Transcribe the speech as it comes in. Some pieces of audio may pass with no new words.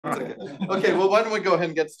Okay. Okay, well, why don't we go ahead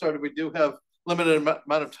and get started? We do have limited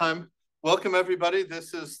amount of time. Welcome, everybody.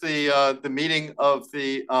 This is the meeting of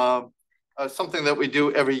the something that we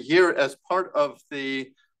do every year as part of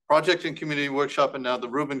the Project and Community Workshop, and now the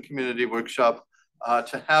Rubin Community Workshop,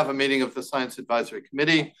 to have a meeting of the Science Advisory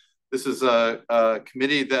Committee. This is a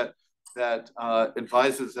committee that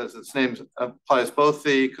advises, as its name applies, both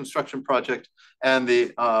the construction project and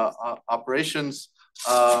the operations.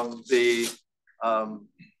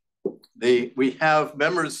 We have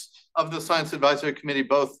members of the Science Advisory Committee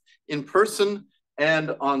both in person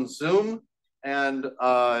and on Zoom, and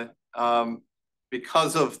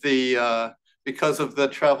because of the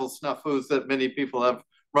travel snafus that many people have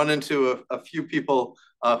run into, a few people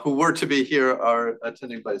who were to be here are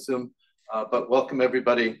attending by Zoom. But welcome,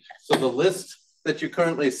 everybody. So the list that you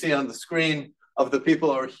currently see on the screen of the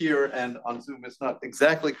people who are here and on Zoom is not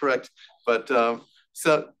exactly correct, but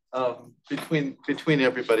between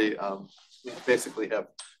everybody, we basically have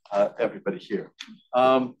everybody here.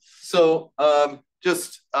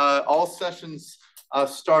 Just all sessions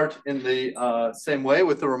start in the same way,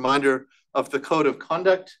 with a reminder of the code of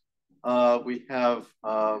conduct. We have,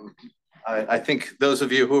 I think those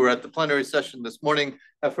of you who were at the plenary session this morning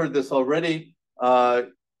have heard this already.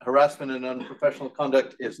 Harassment and unprofessional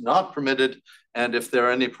conduct is not permitted. And if there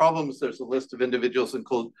are any problems, there's a list of individuals,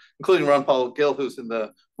 including Ron Paul Gill, who's in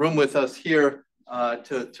the room with us here,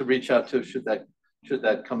 to reach out to should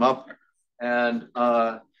that come up. And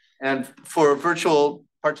for virtual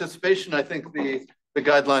participation, I think the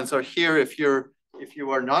guidelines are here. If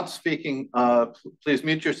you are not speaking, please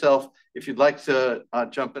mute yourself. If you'd like to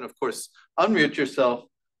jump in, of course, unmute yourself.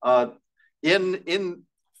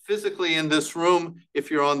 Physically in this room, if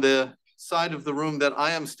you're on the side of the room that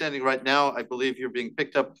I am standing right now, I believe you're being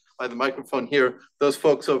picked up by the microphone here. Those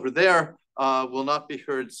folks over there will not be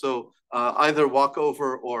heard. So either walk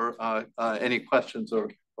over, or any questions or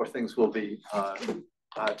things will be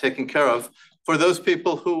taken care of. For those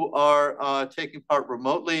people who are taking part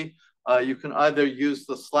remotely, you can either use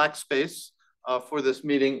the Slack space for this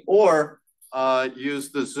meeting, or use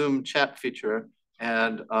the Zoom chat feature.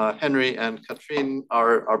 And Henry and Katrine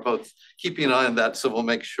are both keeping an eye on that, so we'll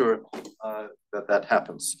make sure that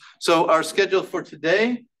happens. So our schedule for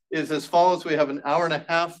today is as follows. We have an hour and a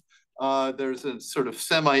half. There's a sort of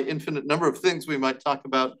semi-infinite number of things we might talk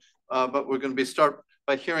about, but we're going to start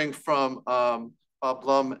by hearing from Bob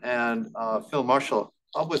Blum and Phil Marshall.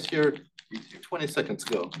 Bob was here 20 seconds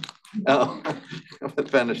ago. It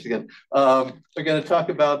vanished again. We're going to talk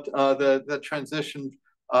about the transition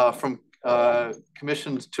from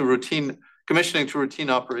commissioning to routine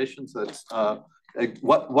operations. That's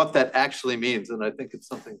what that actually means, and I think it's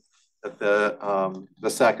something that the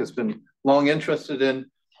SAC has been long interested in.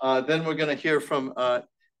 Then we're going to hear from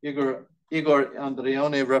Igor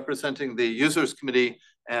Andreoni, representing the Users Committee,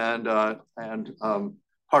 and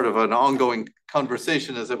part of an ongoing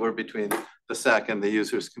conversation, as it were, between the SAC and the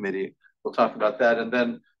Users Committee. We'll talk about that, and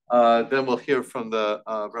then we'll hear from the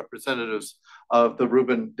representatives of the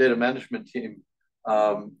Rubin Data Management team.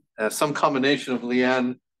 Some combination of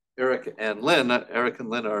Leanne, Eric, and Lynn. Eric and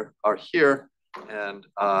Lynn are here, and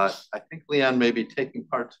I think Leanne may be taking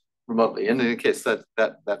part remotely. In any case, that's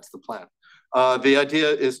the plan. The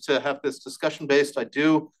idea is to have this discussion based.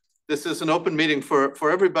 This is an open meeting for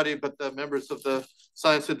everybody, but the members of the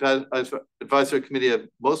Science Advisory Committee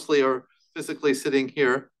mostly are physically sitting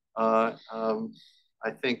here.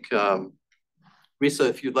 I think, Risa,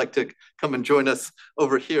 if you'd like to come and join us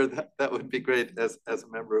over here, that would be great as a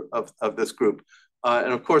member of this group.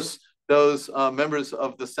 And of course, those members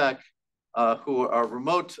of the SAC who are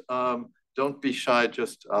remote, don't be shy,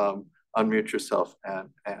 just unmute yourself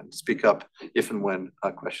and speak up if and when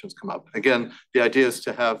questions come up. Again, the idea is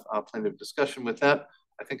to have plenty of discussion with that.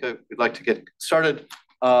 I think we'd like to get started.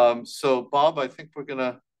 So Bob, I think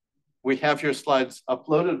we have your slides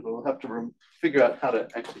uploaded, but we'll have to figure out how to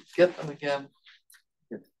actually get them again.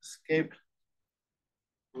 Hit escape.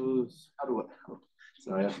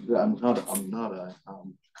 Sorry, I'm not a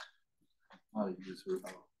user of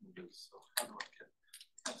this. So how do I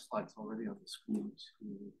get slides already on the screen?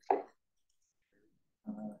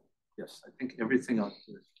 Yes, I think everything on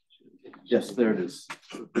here. Yes, there it is.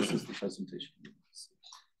 So this is the presentation.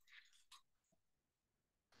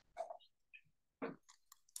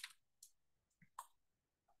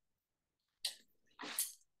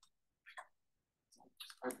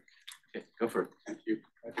 Okay, go for it. Thank you.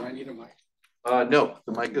 Do I need a mic? No,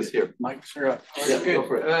 the mic is here. Mics are up. Yeah, good. Go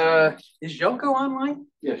for it. Is Zeljko online?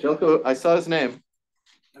 Yeah, Zeljko, I saw his name.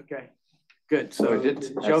 Okay, good. So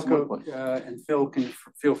Zeljko and Phil can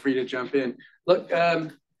feel free to jump in. Look,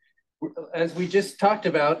 as we just talked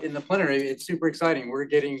about in the plenary, it's super exciting. We're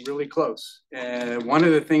getting really close. One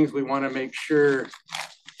of the things we want to make sure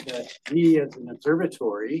that we as an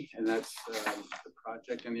observatory, and that's the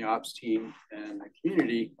project and the ops team and the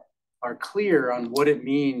community, are clear on what it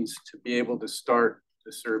means to be able to start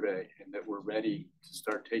the survey and that we're ready to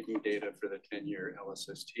start taking data for the 10-year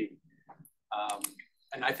LSST.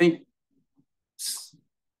 And I think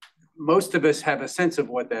most of us have a sense of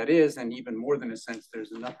what that is, and even more than a sense,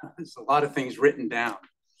 there's a lot of things written down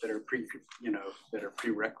that are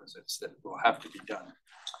prerequisites that will have to be done.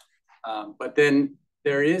 But then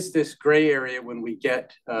there is this gray area when we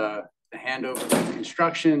get the handover of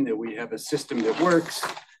construction, that we have a system that works.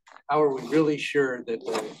 How are we really sure that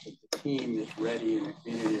the team is ready and the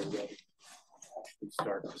community are ready to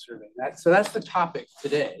start the survey? So that's the topic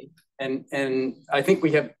today. And I think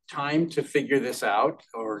we have time to figure this out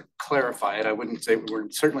or clarify it. I wouldn't say we're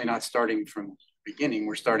certainly not starting from the beginning.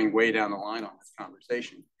 We're starting way down the line on this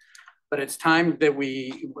conversation. But it's time that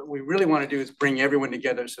what we really want to do is bring everyone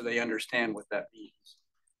together so they understand what that means.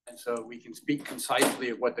 And so we can speak concisely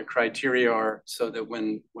of what the criteria are so that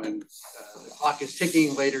when the clock is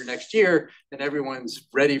ticking later next year and everyone's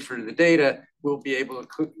ready for the data, we'll be able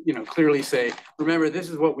to clearly say, remember, this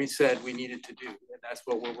is what we said we needed to do. And that's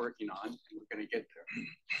what we're working on. And we're going to get there.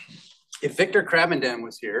 If Victor Cravendam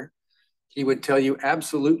was here, he would tell you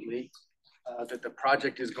absolutely that the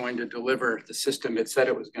project is going to deliver the system it said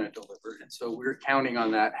it was going to deliver. And so we're counting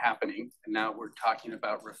on that happening. And now we're talking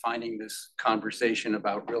about refining this conversation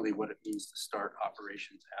about really what it means to start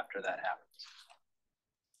operations after that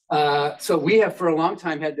happens. So we have for a long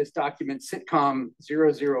time had this document Sitcom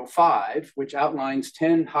 005, which outlines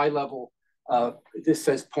 10 high-level, this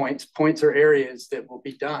says points. Points are areas that will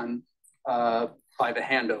be done by the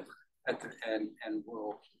handover and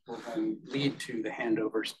will then lead to the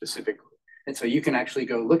handover specifically. And so you can actually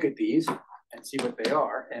go look at these and see what they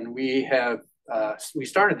are. And we have, we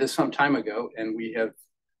started this some time ago and we have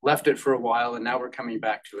left it for a while and now we're coming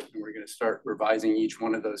back to it and we're going to start revising each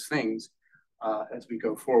one of those things as we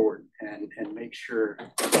go forward and make sure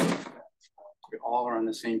we all are on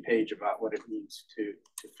the same page about what it means to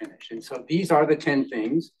finish. And so these are the 10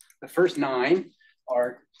 things. The first 9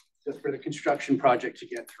 are for the construction project to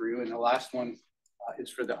get through, and the last one is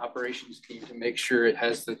for the operations team to make sure it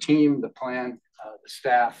has the team, the plan, the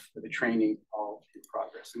staff, the training all in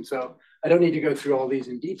progress. And so I don't need to go through all these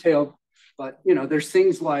in detail, but there's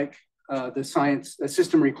things like the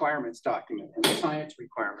system requirements document and the science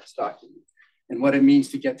requirements document and what it means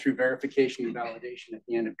to get through verification and validation at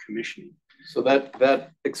the end of commissioning. So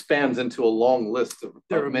that expands into a long list of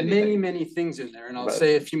there are many things in there, and I'll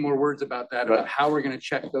say a few more words about that, about how we're going to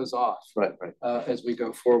check those off as we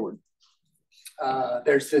go forward.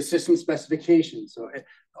 There's the system specifications. So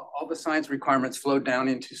all the science requirements flowed down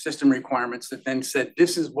into system requirements that then said,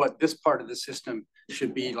 this is what this part of the system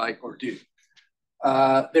should be like or do.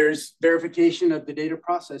 There's verification of the data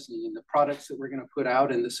processing and the products that we're going to put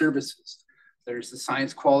out and the services. There's the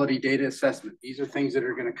science quality data assessment. These are things that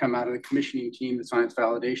are going to come out of the commissioning team, the science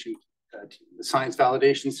validation team, the science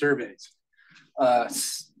validation surveys.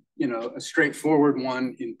 A straightforward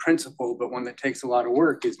one in principle, but one that takes a lot of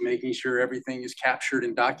work is making sure everything is captured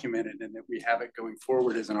and documented and that we have it going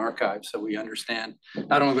forward as an archive. So we understand,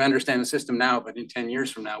 not only we understand the system now, but in 10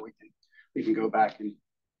 years from now, we can go back and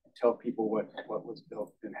tell people what was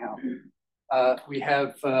built and how. We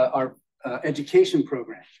have our education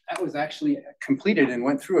program. That was actually completed and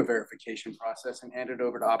went through a verification process and handed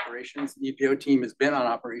over to operations. The EPO team has been on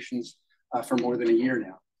operations for more than a year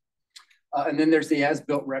now. And then there's the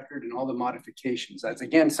as-built record and all the modifications. That's,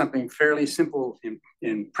 again, something fairly simple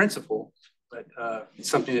in principle, but it's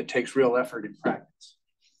something that takes real effort in practice.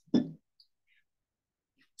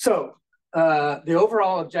 So the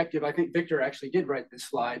overall objective, I think Victor actually did write this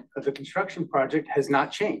slide, of the construction project has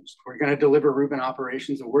not changed. We're going to deliver Rubin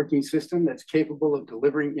Operations, a working system that's capable of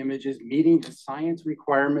delivering images, meeting the science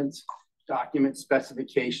requirements, document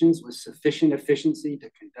specifications with sufficient efficiency to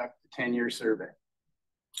conduct the 10-year survey.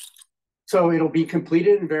 So it'll be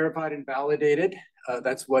completed and verified and validated.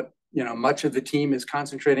 That's what much of the team is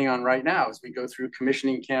concentrating on right now as we go through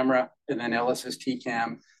commissioning camera and then LSST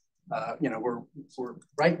cam. We're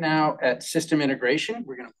right now at system integration.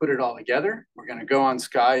 We're going to put it all together. We're going to go on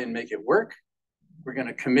Sky and make it work. We're going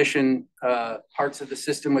to commission parts of the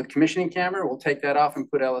system with commissioning camera. We'll take that off and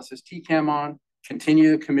put LSST cam on,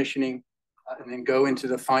 continue the commissioning, and then go into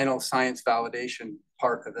the final science validation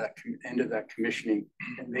part of that end of that commissioning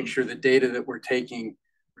and make sure the data that we're taking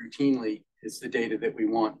routinely is the data that we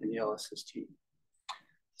want in the LSST.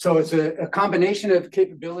 So it's a combination of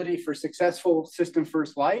capability for successful system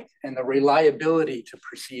first light and the reliability to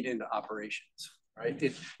proceed into operations,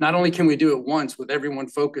 right? Not only can we do it once with everyone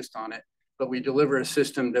focused on it, but we deliver a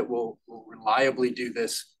system that will reliably do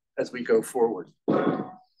this as we go forward.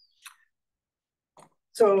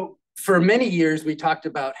 So for many years, we talked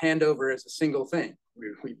about handover as a single thing.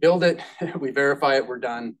 We build it, we verify it, we're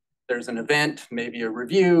done. There's an event, maybe a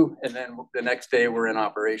review, and then the next day we're in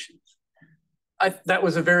operations. That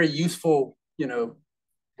was a very useful,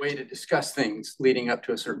 way to discuss things leading up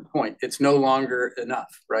to a certain point. It's no longer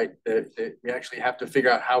enough, right? We actually have to figure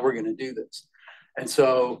out how we're going to do this. And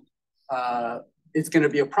so it's going to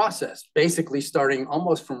be a process, basically starting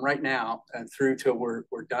almost from right now and through till we're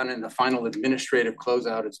done and the final administrative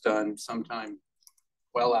closeout is done sometime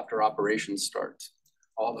well after operations starts.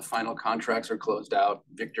 All the final contracts are closed out.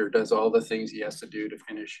 Victor does all the things he has to do to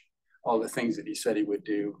finish all the things that he said he would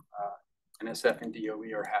do. NSF and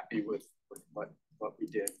DOE are happy with what we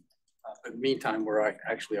did. But in the meantime, we're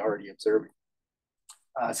actually already observing.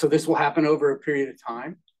 So this will happen over a period of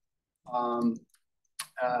time.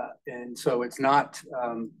 And so it's not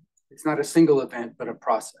a single event, but a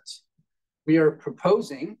process. We are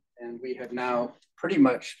proposing, and we have now pretty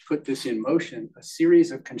much put this in motion, a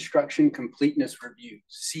series of construction completeness reviews,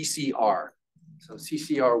 CCR. So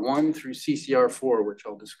CCR 1 through CCR 4, which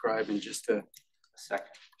I'll describe in just a second.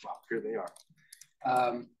 Well, here they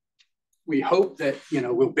are. We hope that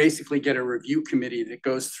we'll basically get a review committee that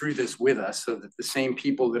goes through this with us, so that the same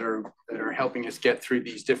people that are helping us get through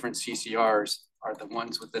these different CCRs are the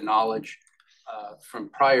ones with the knowledge from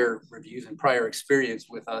prior reviews and prior experience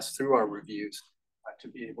with us through our reviews to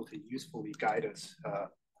be able to usefully guide us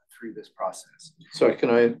through this process. Sorry, can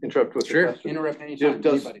I interrupt with sure, a question? Interrupt anytime.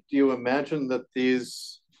 Do you imagine that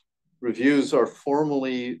these reviews are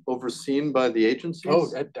formally overseen by the agencies?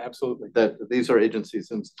 Oh, absolutely. That these are agencies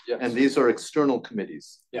and, yes. And these are external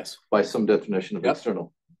committees? Yes. By some definition of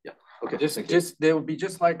external? Yeah. Okay. They will be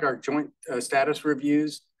just like our joint status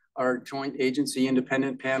reviews, our joint agency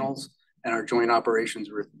independent panels, and our joint operations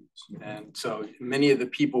reviews. And so many of the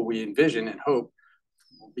people we envision and hope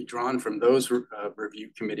will be drawn from those review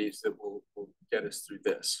committees that will get us through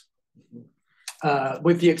this.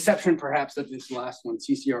 With the exception perhaps of this last one,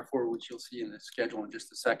 CCR4, which you'll see in the schedule in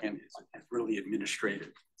just a second, is really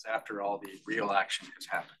administrative. It's after all the real action has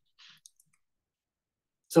happened.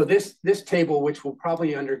 So this table, which will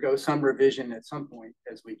probably undergo some revision at some point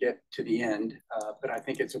as we get to the end, but I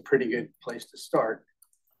think it's a pretty good place to start,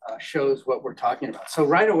 shows what we're talking about. So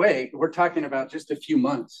right away, we're talking about just a few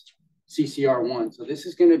months, CCR1. So this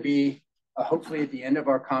is going to be hopefully at the end of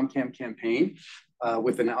our ComCam campaign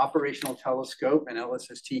with an operational telescope and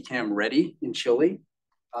LSST cam ready in Chile.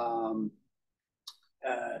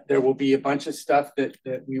 There will be a bunch of stuff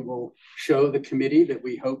that we will show the committee that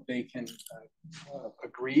we hope they can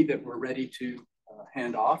agree that we're ready to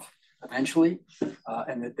hand off eventually,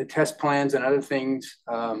 and that the test plans and other things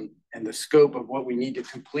and the scope of what we need to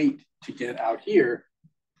complete to get out here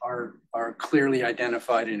are clearly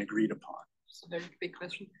identified and agreed upon. So very big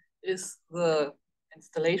question. Is the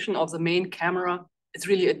installation of the main camera, it's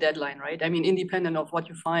really a deadline, right? I mean, independent of what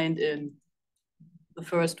you find in the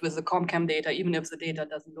first with the ComCam data, even if the data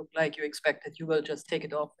doesn't look like you expected, you will just take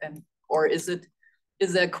it off, and or is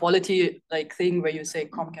there a quality like thing where you say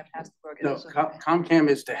ComCam has to work? No, ComCam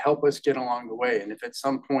is to help us get along the way, and if at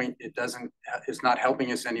some point it's not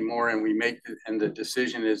helping us anymore, and we make and the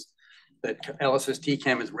decision is that LSST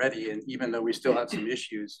cam is ready, and even though we still have some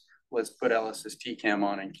issues, let's put LSST cam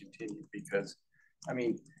on and continue, because I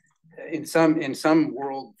mean, in some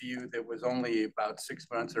worldview that was only about 6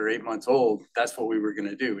 months or 8 months old, that's what we were going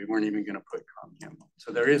to do. We weren't even going to put ComCam on.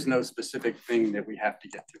 So there is no specific thing that we have to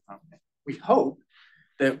get to ComCam. We hope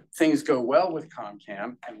that things go well with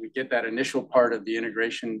ComCam and we get that initial part of the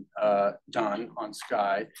integration done on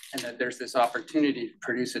Sky, and that there's this opportunity to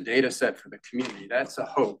produce a data set for the community. That's a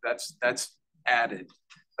hope. That's added,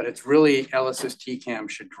 but it's really LSST cam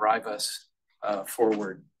should drive us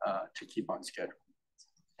forward to keep on schedule.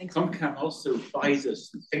 ComCam also buys us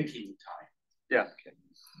some thinking time. Yeah. Okay.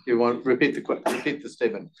 You want to repeat the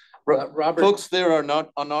statement. Robert, folks there are not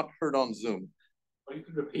heard on Zoom. Well, you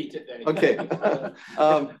can repeat it then. Okay.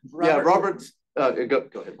 Robert, go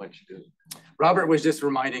ahead. Why don't you do it? Robert was just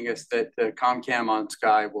reminding us that the ComCam on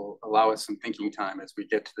Sky will allow us some thinking time as we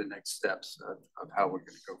get to the next steps of how we're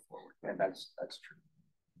going to go forward, and that's true.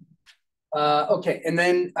 Okay, and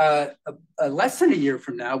then less than a year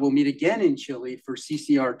from now, we'll meet again in Chile for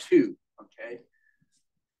CCR2, okay?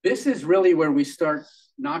 This is really where we start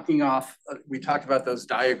knocking off, we talked about those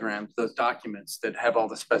diagrams, those documents that have all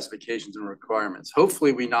the specifications and requirements.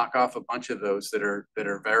 Hopefully we knock off a bunch of those that are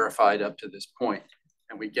verified up to this point,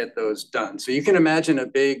 and we get those done. So you can imagine a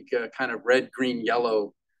big kind of red, green,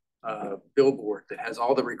 yellow billboard that has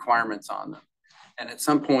all the requirements on them. And at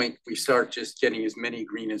some point we start just getting as many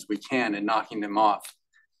green as we can and knocking them off.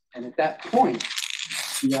 And at that point,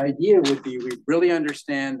 the idea would be we really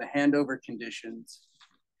understand the handover conditions,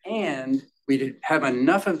 and we'd have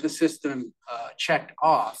enough of the system checked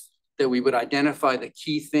off that we would identify the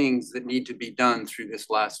key things that need to be done through this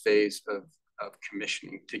last phase of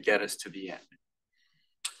commissioning to get us to the end.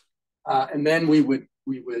 And then we would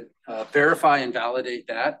verify and validate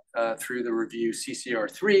that through the review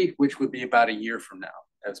CCR3, which would be about a year from now,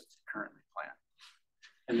 as currently planned.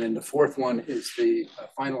 And then the fourth one is the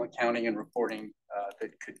final accounting and reporting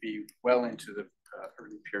that could be well into the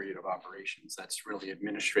early period of operations. That's really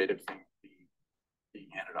administrative thing being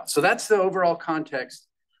handed off. So that's the overall context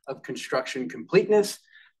of construction completeness.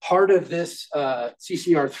 Part of this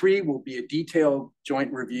CCR3 will be a detailed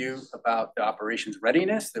joint review about the operations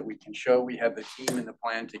readiness, that we can show we have the team and the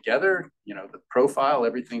plan together, you know, the profile,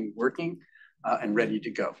 everything working and ready to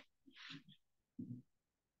go.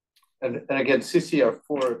 And again,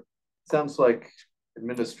 CCR4 sounds like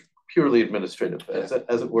purely administrative, as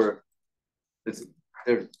it were. Is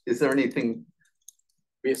there anything?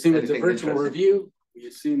 We assume it's a virtual review. We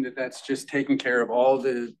assume that that's just taking care of all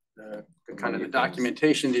the kind of the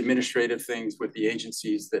documentation, the administrative things with the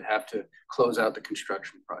agencies that have to close out the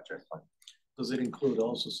construction project. Does it include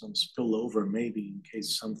also some spillover, maybe in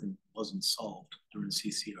case something wasn't solved during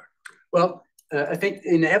CCR? Well, I think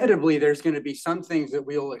inevitably there's going to be some things that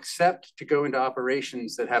we'll accept to go into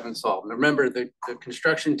operations that haven't solved. And remember, the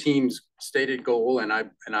construction team's stated goal, and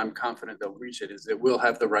I'm confident they'll reach it, is that we'll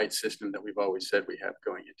have the right system that we've always said we have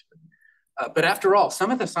going into it. But after all, some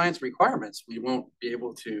of the science requirements we won't be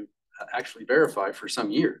able to actually verify for some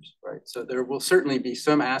years, right? So there will certainly be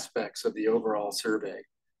some aspects of the overall survey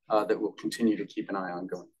that we'll continue to keep an eye on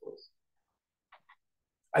going forward.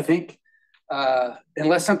 I think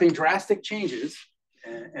unless something drastic changes,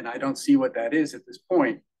 and I don't see what that is at this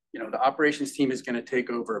point, you know, the operations team is going to take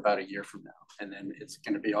over about a year from now, and then it's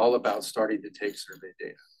going to be all about starting to take survey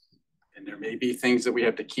data. And there may be things that we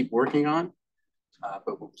have to keep working on,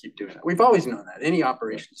 but we'll keep doing it. We've always known that. Any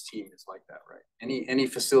operations team is like that, right? Any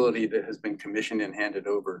facility that has been commissioned and handed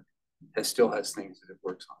over still has things that it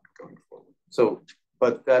works on going forward. So,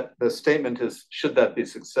 but that the statement is, should that be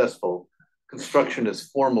successful, construction is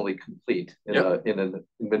formally complete in an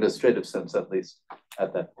administrative sense, at least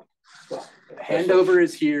at that point. Well, handover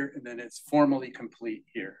is here, and then it's formally complete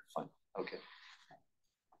here. Fine. Okay.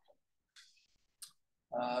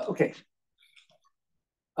 Okay.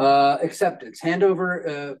 Acceptance.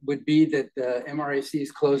 Handover would be that the MRAC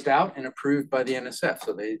is closed out and approved by the NSF.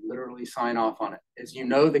 So they literally sign off on it. As you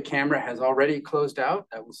know, the camera has already closed out.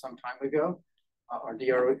 That was some time ago. Our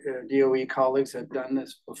DOE colleagues have done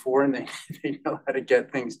this before, and they know how to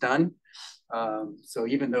get things done. So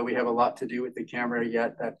even though we have a lot to do with the camera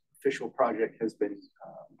yet, that official project has been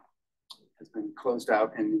closed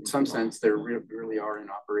out. And in some sense, they really are in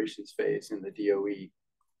operations phase in the DOE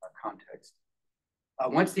context.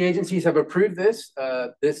 Once the agencies have approved this,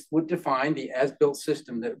 this would define the as-built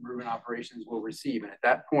system that Rubin operations will receive. And at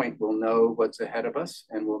that point, we'll know what's ahead of us,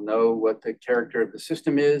 and we'll know what the character of the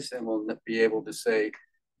system is, and we'll be able to say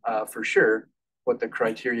for sure what the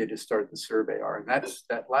criteria to start the survey are. And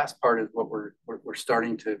that last part is what we're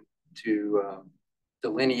starting to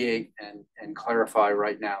delineate and clarify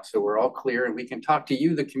right now. So we're all clear, and we can talk to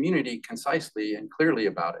you, the community, concisely and clearly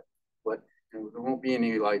about it. And there won't be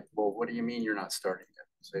any like, well, what do you mean you're not starting it?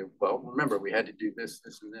 Say, well, remember, we had to do this,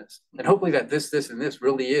 this, and this. And hopefully that this, and this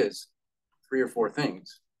really is 3 or 4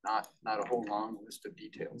 things, not a whole long list of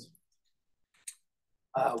details.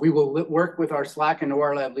 We will work with our SLAC and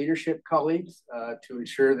Noir Lab leadership colleagues to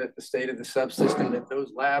ensure that the state of the subsystem that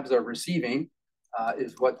those labs are receiving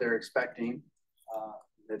is what they're expecting,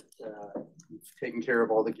 that we've taken care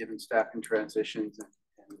of all the given staffing transitions and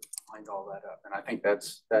lined all that up. And I think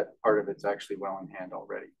that part of it's actually well in hand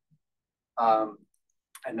already.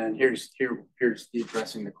 And then here's the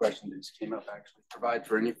addressing the question that just came up, actually. Provide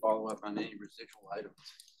for any follow-up on any residual items.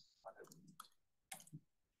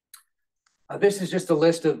 This is just a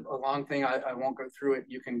list of a long thing. I won't go through it.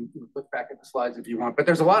 You can look back at the slides if you want, but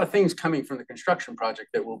there's a lot of things coming from the construction project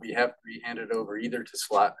that will have to be handed over either to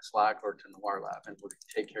SLAC or to Noir Lab, and we'll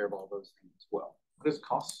take care of all those things as well. What is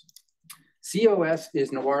costs? COS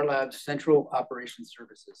is Noir Lab's Central Operations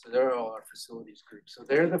Services. So they're all our facilities group. So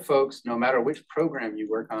they're the folks, no matter which program you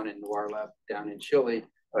work on in Noir Lab down in Chile,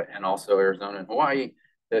 and also Arizona and Hawaii,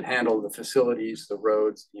 that handle the facilities, the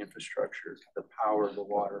roads, the infrastructure, the power, the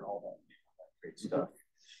water, all that great stuff.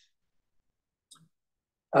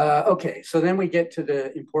 Okay, so then we get to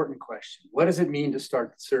the important question. What does it mean to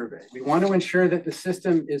start the survey? We want to ensure that the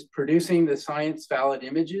system is producing the science valid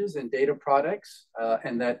images and data products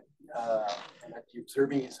and that the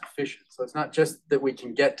observing is efficient. So it's not just that we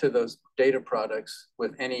can get to those data products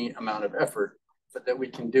with any amount of effort, but that we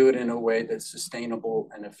can do it in a way that's sustainable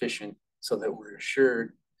and efficient so that we're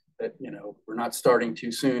assured that, you know, we're not starting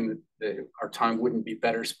too soon, that our time wouldn't be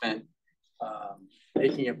better spent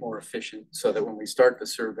making it more efficient so that when we start the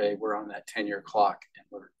survey, we're on that 10-year clock and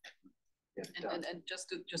we're and just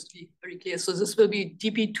to be very clear, so this will be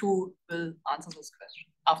DP2 will answer this question.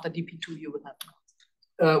 After DP2, you will have an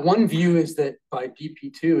answer. One view is that by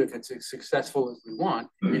DP2, if it's as successful as we want,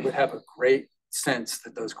 we would have a great sense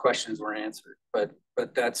that those questions were answered. But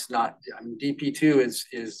that's not. I mean, DP2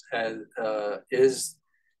 is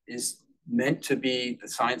meant to be the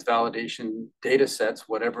science validation data sets,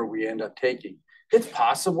 whatever we end up taking. It's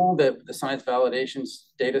possible that the science validation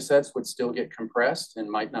data sets would still get compressed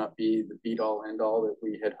and might not be the be-all end-all that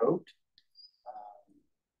we had hoped.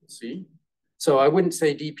 We'll see. So I wouldn't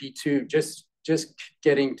say DP2, just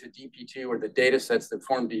getting to DP2 or the data sets that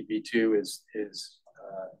form DP2 is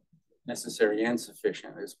necessary and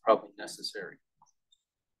sufficient. It's probably necessary.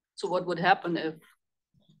 So what would happen if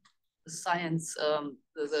the science,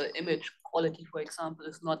 the image quality, for example,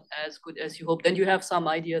 is not as good as you hope? Then you have some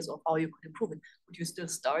ideas of how you could improve it. Would you still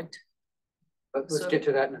start? Let's get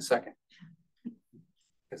to that in a second.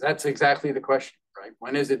 Because that's exactly the question, right?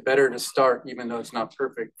 When is it better to start, even though it's not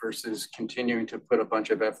perfect, versus continuing to put a bunch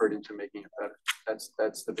of effort into making it better?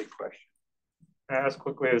 That's the big question. Can I ask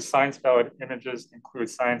quickly, does science valid images include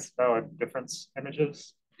science valid difference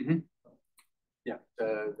images? Mm-hmm. Yeah,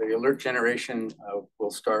 the alert generation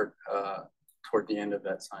will start toward the end of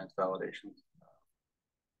that science validation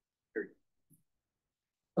period.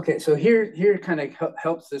 Okay, so here kind of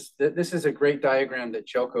helps this. This is a great diagram that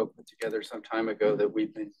Zeljko put together some time ago that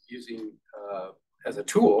we've been using as a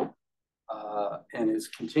tool and is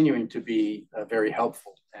continuing to be very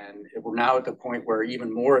helpful. And we're now at the point where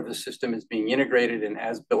even more of the system is being integrated and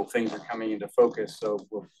as-built things are coming into focus. So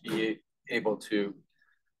we'll be able to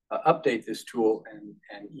update this tool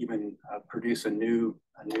and even produce a new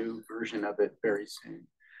version of it very soon.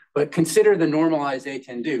 But consider the normalized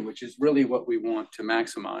attendee, which is really what we want to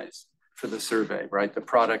maximize for the survey, right? The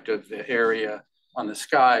product of the area on the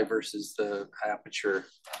sky versus the aperture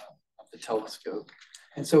of the telescope.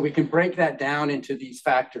 And so we can break that down into these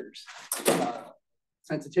factors.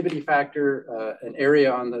 Sensitivity factor, an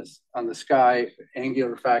area on the sky,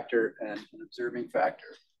 angular factor, and an observing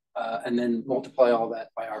factor. And then multiply all that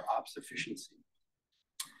by our ops efficiency.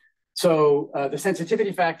 So the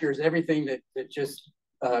sensitivity factor is everything that just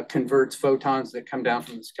converts photons that come down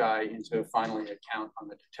from the sky into finally a count on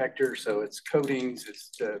the detector. So it's coatings,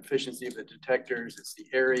 it's the efficiency of the detectors, it's the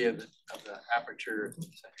area of the aperture,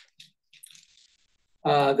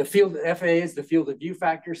 etc. The field FA is the field of view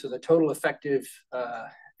factor, so the total effective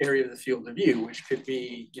area of the field of view, which could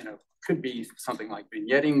be, you know, could be something like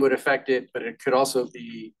vignetting would affect it, but it could also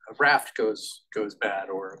be a raft goes bad,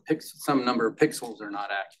 or some number of pixels are not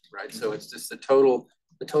accurate, right? So it's just the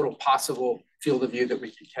total possible field of view that we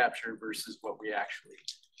can capture versus what we actually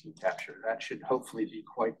can capture. That should hopefully be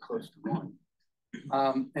quite close to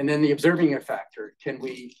 1. And then the observing factor, can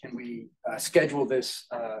we schedule this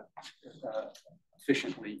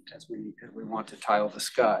efficiently as we want to tile the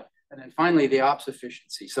sky? And then finally, the ops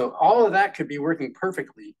efficiency. So all of that could be working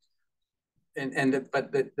perfectly.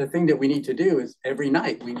 But the thing that we need to do is every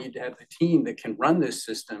night we need to have the team that can run this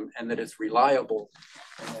system and that it's reliable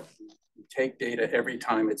and that we take data every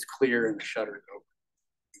time it's clear and the shutter is open.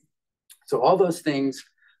 So all those things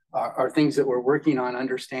are things that we're working on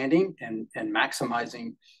understanding and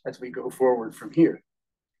maximizing as we go forward from here.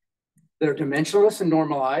 They're dimensionless and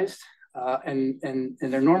normalized, and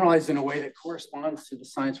they're normalized in a way that corresponds to the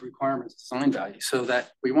science requirements design value, so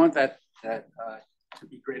that we want that to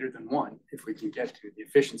be greater than 1 if we can get to the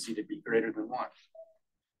efficiency to be greater than 1, or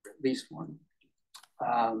at least 1.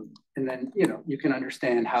 And then, you know, you can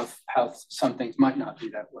understand how some things might not be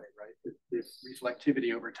that way, right? If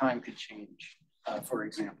reflectivity over time could change, for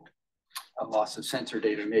example. A loss of sensor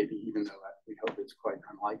data maybe, even though we hope it's quite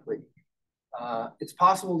unlikely. It's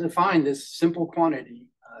possible to find this simple quantity.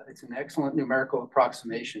 It's an excellent numerical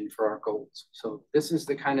approximation for our goals. So this is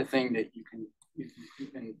the kind of thing that you can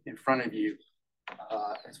keep in front of you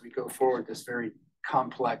as we go forward this very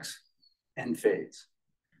complex end phase.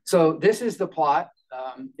 So this is the plot.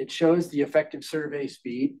 It shows the effective survey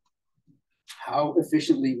speed how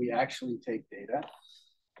efficiently we actually take data.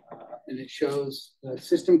 And it shows the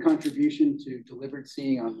system contribution to delivered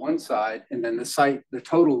seeing on one side, and then the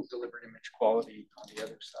total delivered image quality on the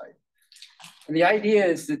other side. And the idea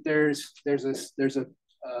is that there's a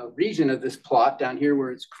region of this plot down here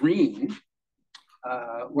where it's green,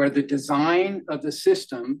 where the design of the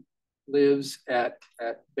system lives at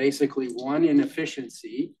basically 1 in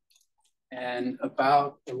efficiency and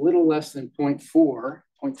about a little less than 0.4,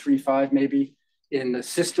 0.35 maybe, in the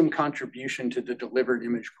system contribution to the delivered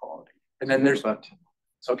image quality. And then there's,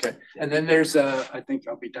 okay. And then there's I think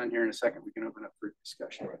I'll be done here in a second. We can open up for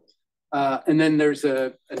discussion. And then there's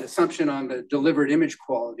an assumption on the delivered image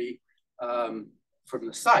quality from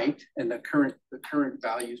the site, and the current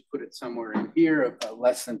values put it somewhere in here,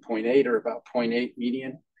 less than 0.8 or about 0.8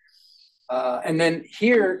 median. And then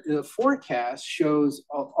here, the forecast shows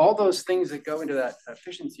all those things that go into that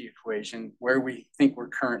efficiency equation where we think we're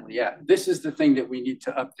currently at. This is the thing that we need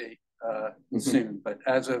to update soon. But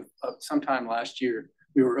as of sometime last year,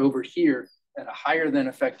 we were over here at a higher than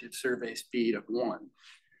effective survey speed of 1.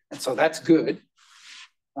 And so that's good.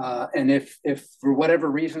 And if for whatever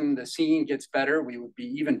reason the seeing gets better, we would be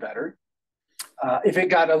even better. If it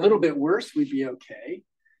got a little bit worse, we'd be okay.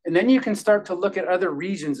 And then you can start to look at other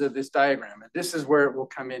regions of this diagram. And this is where it will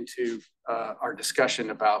come into our discussion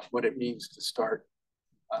about what it means to start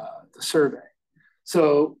the survey.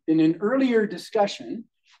 So in an earlier discussion,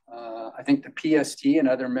 I think the PST and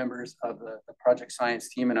other members of the project science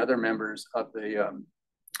team and other members of the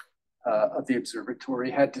observatory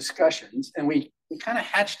had discussions, and we kind of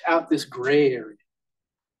hatched out this gray area,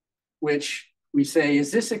 which we say,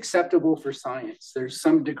 is this acceptable for science? There's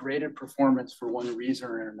some degraded performance for one reason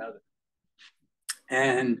or another.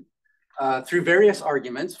 And through various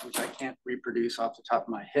arguments, which I can't reproduce off the top of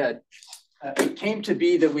my head, it came to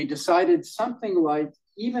be that we decided something like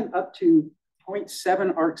even up to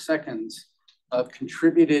 0.7 arc seconds of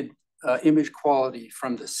contributed image quality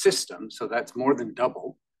from the system. So that's more than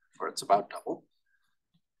double, or it's about double.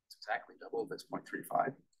 It's exactly double, that's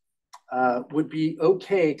 0.35, would be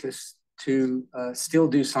okay to still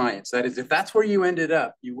do science. That is, if that's where you ended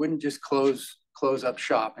up, you wouldn't just close up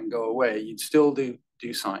shop and go away. You'd still do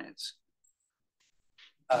science.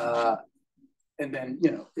 And then, you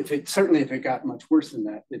know, if it got much worse than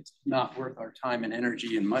that, it's not worth our time and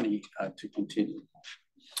energy and money to continue.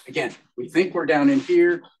 Again, we think we're down in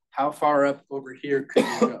here. How far up over here could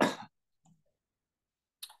we go?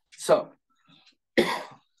 So,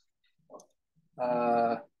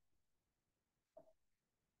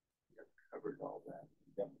 covered all that.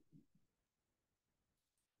 Yep.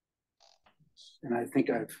 And I think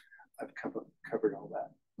I've covered all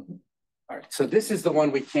that. Mm-hmm. All right, so this is the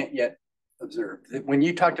one we can't yet observe. When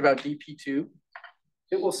you talked about DP2,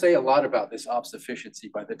 it will say a lot about this ops efficiency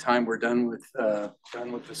by the time we're done with the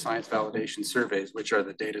science validation surveys, which are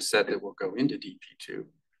the data set that will go into DP2.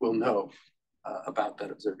 We'll know about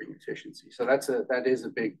that observing efficiency. So that is a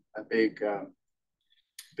big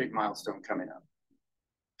milestone coming up.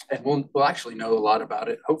 And we'll actually know a lot about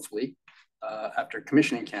it, hopefully, after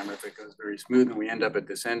commissioning camera, if it goes very smooth and we end up at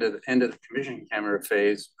this end of the commissioning camera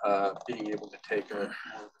phase, being able to take more of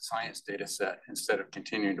the science data set instead of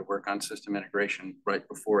continuing to work on system integration right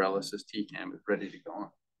before LSST cam is ready to go on.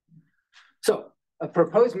 So a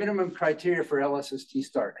proposed minimum criteria for LSST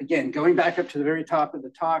start. Again, going back up to the very top of the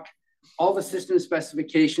talk, all the system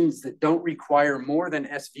specifications that don't require more than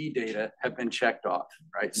SV data have been checked off,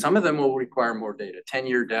 right? Some of them will require more data,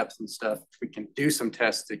 10-year depth and stuff. We can do some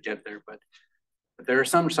tests to get there, but there are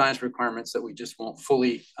some science requirements that we just won't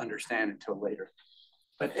fully understand until later.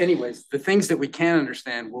 But anyways, the things that we can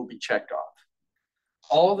understand will be checked off.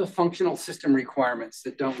 All the functional system requirements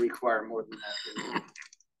that don't require more than that will be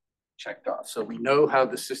checked off. So we know how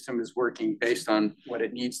the system is working based on what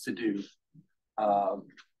it needs to do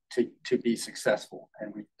to be successful,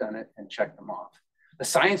 and we've done it and checked them off. The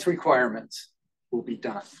science requirements will be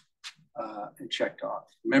done and checked off.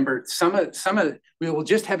 Remember, we will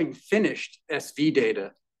just having finished SV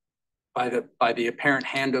data by the apparent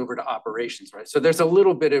handover to operations, right? So there's a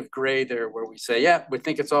little bit of gray there where we say, yeah, we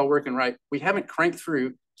think it's all working right. We haven't cranked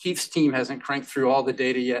through, Keith's team hasn't cranked through all the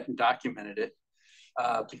data yet and documented it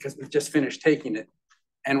because we've just finished taking it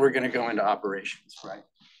and we're gonna go into operations, right?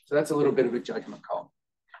 So that's a little bit of a judgment call.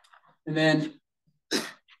 And then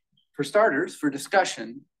for starters, for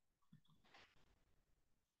discussion,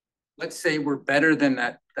 let's say we're better than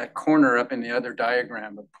that corner up in the other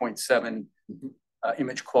diagram of 0.7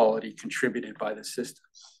 image quality contributed by the system.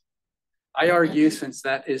 I argue, since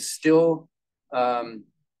that is still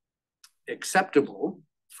acceptable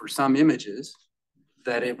for some images,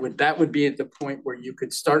 that would be at the point where you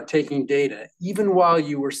could start taking data, even while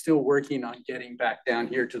you were still working on getting back down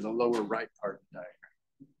here to the lower right part of the diagram.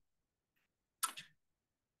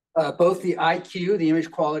 Both the IQ, the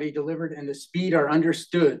image quality delivered, and the speed are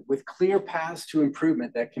understood with clear paths to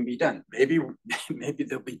improvement that can be done. Maybe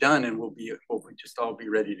they'll be done and we'll just all be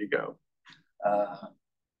ready to go.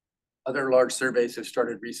 Other large surveys have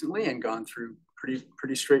started recently and gone through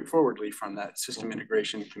pretty straightforwardly from that system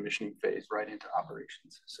integration commissioning phase right into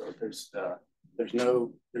operations. So there's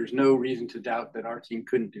no reason to doubt that our team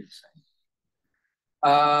couldn't do the same.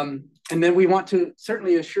 And then we want to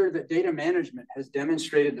certainly assure that data management has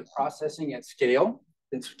demonstrated the processing at scale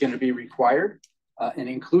that's going to be required, and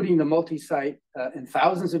including the multi-site and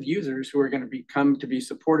thousands of users who are going to come to be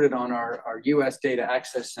supported on our US Data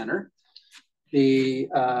Access Center. The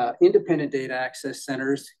independent data access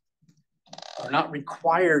centers are not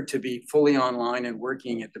required to be fully online and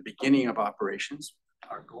working at the beginning of operations.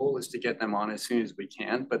 Our goal is to get them on as soon as we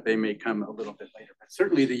can, but they may come a little bit later. But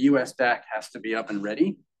certainly the US DAC has to be up and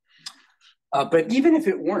ready. But even if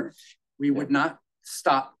it weren't, we would not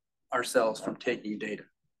stop ourselves from taking data.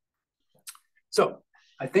 So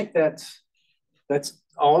I think that's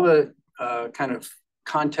all the kind of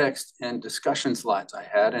context and discussion slides I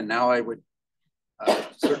had. And now I would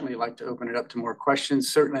certainly like to open it up to more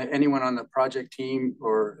questions. Certainly anyone on the project team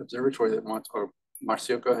or observatory that wants, or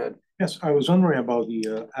Marcio, go ahead. Yes, I was wondering about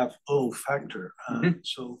the FO factor.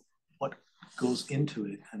 So what goes into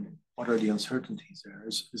it and what are the uncertainties there?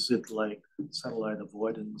 Is it like satellite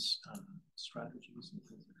avoidance strategies and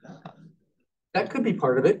things like that? That could be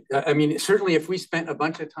part of it. I mean, certainly if we spent a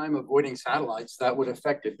bunch of time avoiding satellites, that would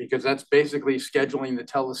affect it, because that's basically scheduling the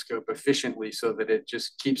telescope efficiently so that it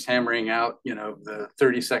just keeps hammering out, you know, the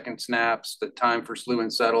 30-second snaps, the time for slew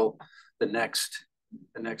and settle, the next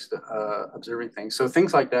observing thing. So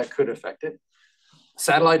things like that could affect it.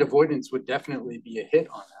 Satellite avoidance would definitely be a hit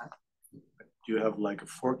on that. Do you have like a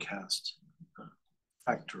forecast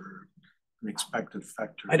factor, an expected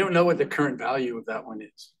factor? I don't know what the current value of that one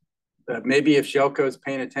is. Maybe if Zeljko is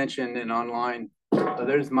paying attention and online,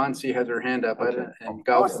 there's Mansi has her hand up. Okay. Of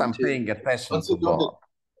course, I'm paying attention to Bob.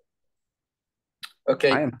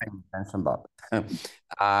 Okay. I am paying attention, Bob.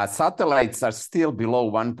 Satellites are still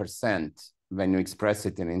below 1% when you express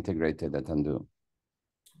it in integrated attendees.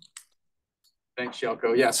 Thanks,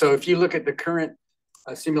 Zeljko. Yeah, so if you look at the current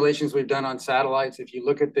simulations we've done on satellites, if you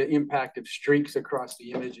look at the impact of streaks across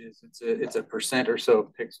the images, it's a percent or so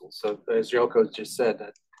of pixels. So as Zeljko just said,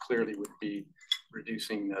 that clearly would be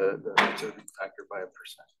reducing the observing factor by 1%.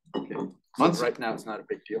 Okay. So right now it's not a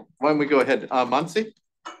big deal. Why don't we go ahead, Mansi?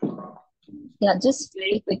 Yeah, just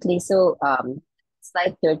very quickly. So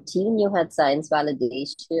slide 13, you had science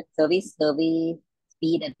validation, survey speed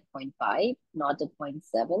at 0.5, not at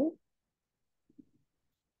 0.7.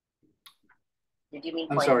 Did you mean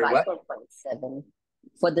 0.5 or 0.7?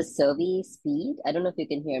 For the survey speed, I don't know if you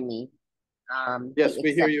can hear me. Yes,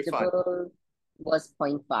 we hear you fine. Was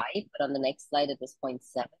 0.5, but on the next slide it was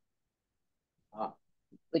 0.7.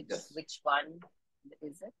 Which one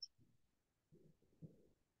is it?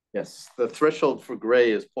 Yes, the threshold for gray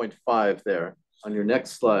is 0.5 there. On your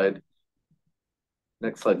next slide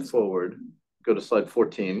forward, go to slide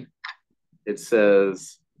 14. It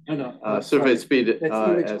says survey speed as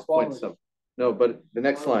 0.7. No, but the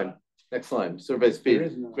next line, survey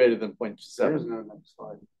speed greater than 0.7. There is no next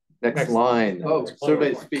slide. Next line. Oh,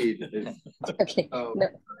 survey speed is. Okay. Oh. No.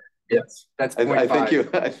 Yes, that's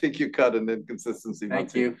 0.5. I think you cut an inconsistency.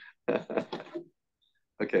 Thank you.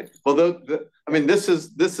 Okay. Well, I mean, this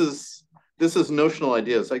is notional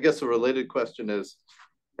ideas. I guess a related question is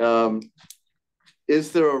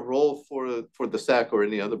there a role for the SAC or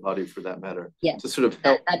any other body for that matter to sort of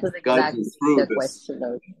help that was guide you through the this?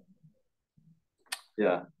 question.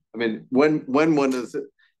 Yeah. I mean,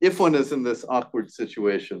 if one is in this awkward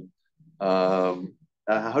situation, how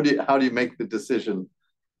do you make the decision,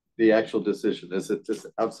 the actual decision? Is it this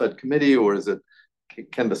outside committee, or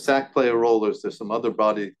can the SAC play a role, or is there some other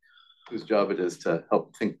body whose job it is to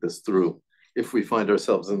help think this through if we find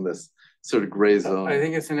ourselves in this sort of gray zone? I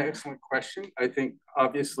think it's an excellent question. I think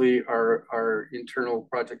obviously our internal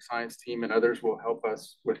project science team and others will help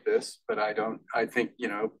us with this, but I think, you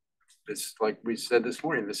know, this, like we said this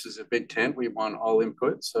morning, this is a big tent. We want all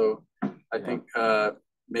input. So I think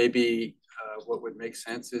maybe what would make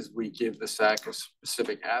sense is we give the SAC a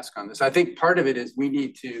specific ask on this. I think part of it is we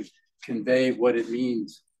need to convey what it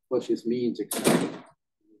means, what this means in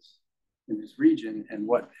this region, and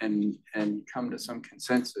come to some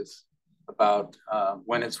consensus about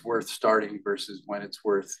when it's worth starting versus when it's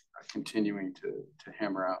worth continuing to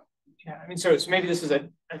hammer out. Yeah, I mean, so maybe this is a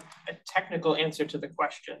technical answer to the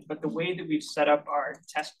question, but the way that we've set up our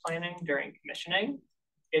test planning during commissioning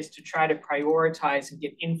is to try to prioritize and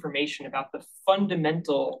get information about the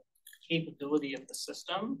fundamental capability of the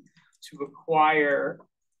system to acquire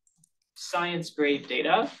science-grade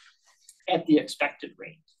data at the expected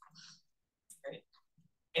rate. Right?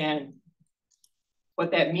 And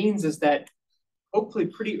what that means is that hopefully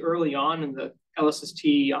pretty early on in the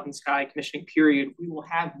LSST on Sky commissioning period, we will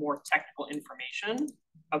have more technical information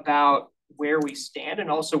about where we stand and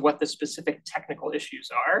also what the specific technical issues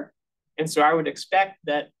are. And so I would expect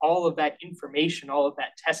that all of that information, all of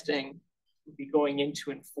that testing would be going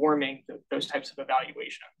into informing those types of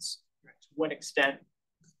evaluations. To what extent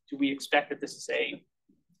do we expect that this is a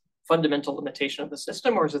fundamental limitation of the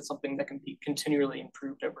system, or is it something that can be continually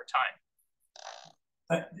improved over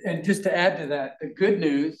time? And just to add to that, the good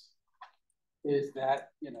news is that,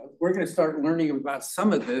 you know, we're going to start learning about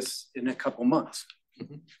some of this in a couple months.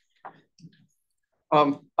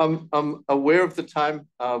 I'm aware of the time.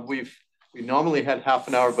 We normally had half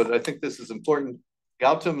an hour, but I think this is important.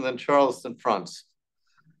 Gautam, then Charles, then Franz.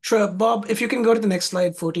 Sure, Bob, if you can go to the next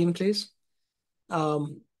slide, 14, please.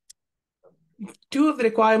 Two of the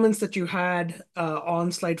requirements that you had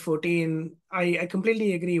on slide 14, I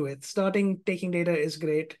completely agree with. Starting taking data is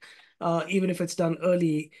great, even if it's done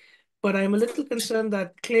early. But I'm a little concerned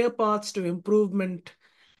that clear paths to improvement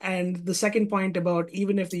and the second point about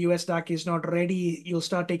even if the US DAC is not ready, you'll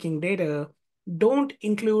start taking data, don't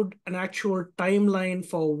include an actual timeline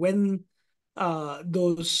for when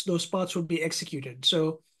those paths would be executed.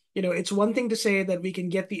 So, you know, it's one thing to say that we can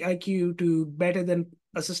get the IQ to better than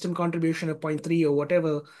a system contribution of 0.3 or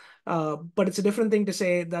whatever, but it's a different thing to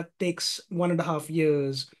say that takes 1.5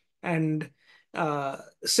 years. And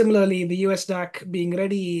similarly, the US DAC being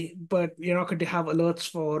ready, but you're not going to have alerts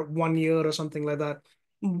for 1 year or something like that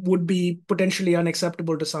would be potentially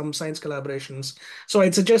unacceptable to some science collaborations. So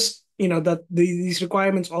I'd suggest, you know, that these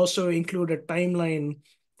requirements also include a timeline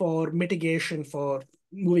for mitigation for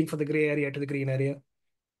moving from the gray area to the green area.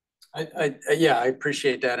 Yeah, I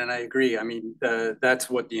appreciate that, and I agree. I mean, that's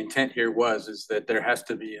what the intent here was, is that there has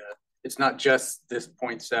to be it's not just this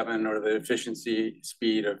 0.7 or the efficiency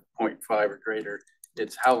speed of 0.5 or greater.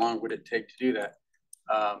 It's how long would it take to do that?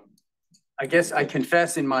 I guess I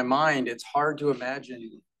confess in my mind, it's hard to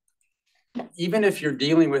imagine, even if you're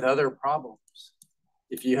dealing with other problems,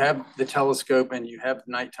 if you have the telescope and you have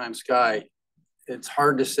nighttime sky, it's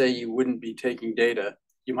hard to say you wouldn't be taking data.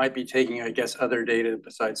 You might be taking, I guess, other data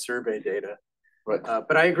besides survey data. Right.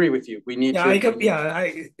 But I agree with you. We need to.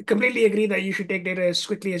 I completely agree that you should take data as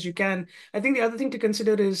quickly as you can. I think the other thing to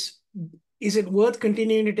consider is it worth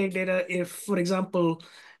continuing to take data if, for example,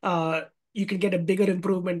 you can get a bigger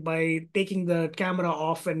improvement by taking the camera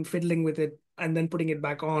off and fiddling with it and then putting it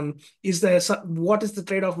back on? What is the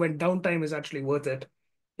trade-off when downtime is actually worth it?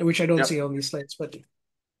 Which I don't see on these slides, but.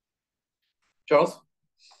 Charles?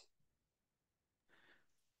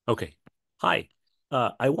 Okay. Hi.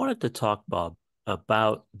 I wanted to talk, Bob,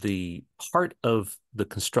 about the part of the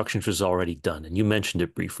construction which was already done. And you mentioned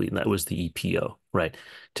it briefly, and that was the EPO, right?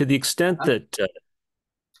 To the extent that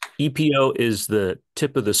EPO is the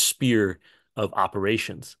tip of the spear of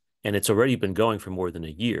operations, and it's already been going for more than a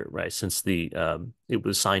year, right? Since it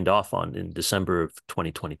was signed off on in December of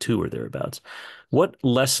 2022 or thereabouts. What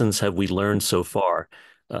lessons have we learned so far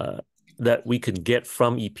that we could get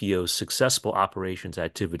from EPO's successful operations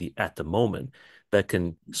activity at the moment that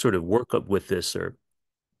can sort of work up with this or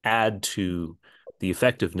add to the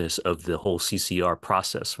effectiveness of the whole CCR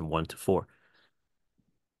process from 1 to 4?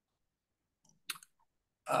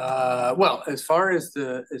 Well, as far as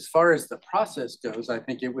the process goes, I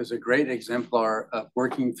think it was a great exemplar of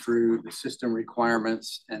working through the system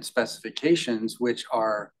requirements and specifications, which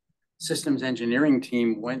our systems engineering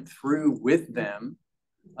team went through with them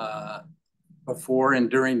before and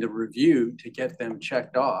during the review to get them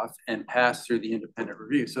checked off and passed through the independent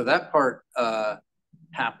review. So that part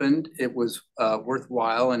happened. It was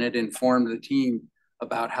worthwhile, and it informed the team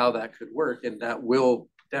about how that could work, and that will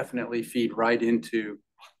definitely feed right into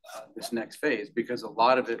this next phase, because a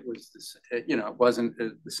lot of it was this, you know, it wasn't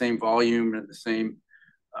the same volume and the same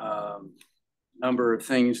number of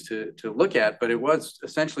things to look at, but it was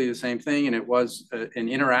essentially the same thing, and it was an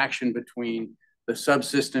interaction between the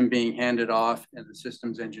subsystem being handed off and the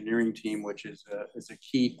systems engineering team, which is a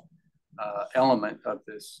key element of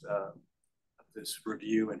this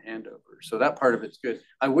review and handover. So that part of it's good.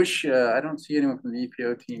 I wish, I don't see anyone from the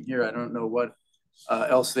EPO team here. I don't know what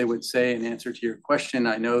else they would say in answer to your question.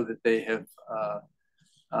 I know that they have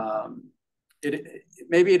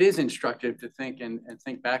maybe it is instructive to think and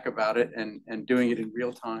think back about it and doing it in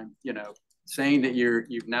real time, you know, saying that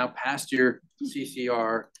you've now passed your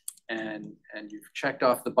CCR and you've checked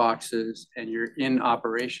off the boxes and you're in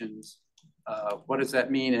operations. What does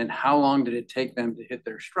that mean, and how long did it take them to hit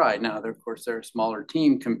their stride? Now, of course, they're a smaller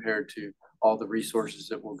team compared to all the resources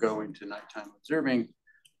that will go into nighttime observing,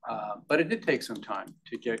 but it did take some time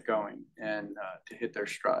to get going and to hit their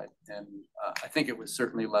stride. And I think it was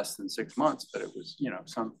certainly less than 6 months, but it was, you know,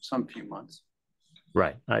 some few months.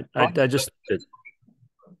 Right. I just,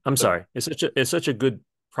 I'm sorry. It's such a good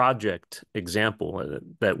project example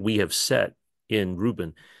that we have set in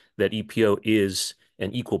Rubin, that EPO is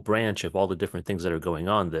an equal branch of all the different things that are going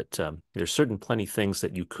on, that there's certain plenty things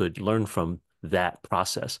that you could learn from that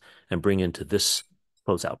process and bring into this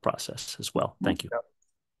closeout process as well. Thank you.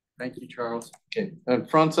 Thank you, Charles. Okay, and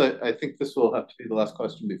Franz, I think this will have to be the last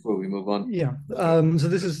question before we move on. Yeah, so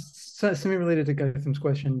this is semi-related to Gautam's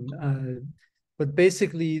question, but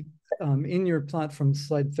basically in your plot from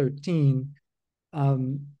slide 13,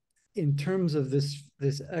 in terms of this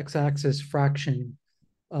x-axis fraction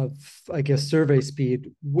of, I guess, survey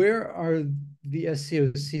speed, where are the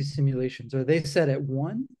SCOC simulations? Are they set at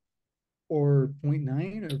 1 or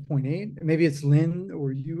 0.9 or 0.8? Maybe it's Lynn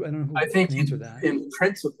or you. I don't know who I think can answer that. In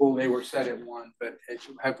principle, they were set at 1, but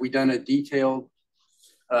have we done a detailed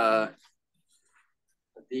well,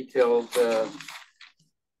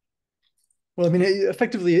 I mean,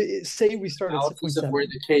 effectively, say we start at 6.7, where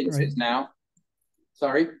the cadence right? is now.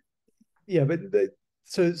 Sorry. Yeah, but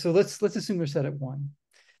so let's assume they're set at 1.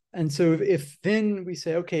 And so if then we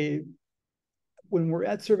say, okay, when we're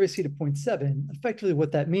at survey speed of 0.7, effectively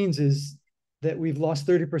what that means is that we've lost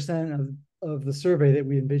 30% of the survey that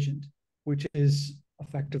we envisioned, which is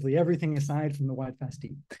effectively everything aside from the wide, fast,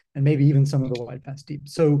 deep, and maybe even some of the wide, fast, deep.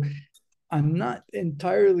 So I'm not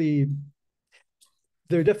entirely,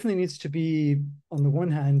 there definitely needs to be, on the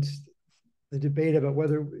one hand, the debate about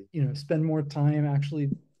whether, you know, spend more time actually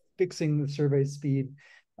fixing the survey speed,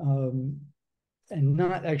 and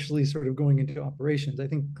not actually sort of going into operations. I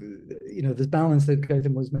think, you know, this balance that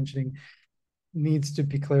Gautam was mentioning needs to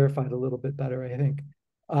be clarified a little bit better, I think.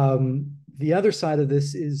 The other side of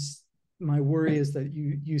this is, my worry is that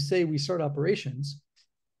you say we start operations,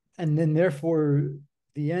 and then therefore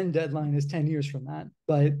the end deadline is 10 years from that,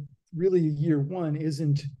 but really year 1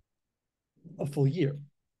 isn't a full year,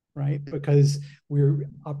 right? Because we're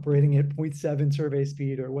operating at 0.7 survey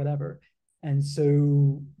speed or whatever. And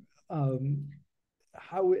so,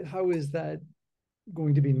 how is that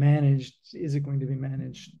going to be managed? Is it going to be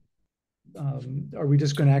managed? Are we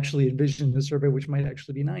just going to actually envision the survey, which might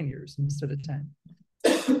actually be 9 years instead of 10?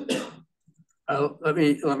 Let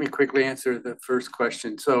me quickly answer the first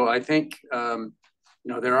question. So I think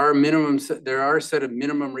you know, there are a set of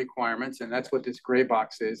minimum requirements, and that's what this gray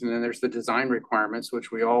box is. And then there's the design requirements,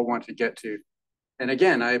 which we all want to get to. And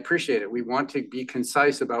again, I appreciate it. We want to be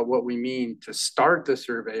concise about what we mean to start the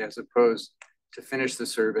survey as opposed to finish the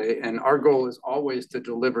survey. And our goal is always to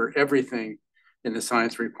deliver everything in the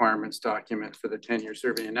science requirements document for the 10-year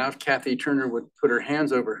survey. And now if Kathy Turner would put her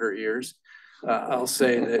hands over her ears, I'll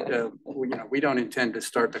say that you know, we don't intend to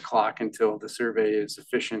start the clock until the survey is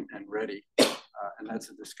efficient and ready. And that's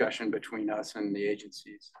a discussion between us and the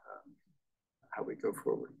agencies, how we go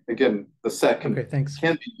forward. Again, the second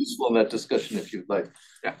can be useful in that discussion if you'd like.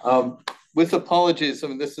 Yeah. With apologies, I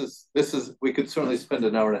mean, this is we could certainly spend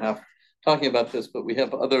an hour and a half talking about this, but we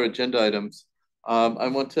have other agenda items. I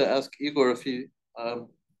want to ask Igor if he,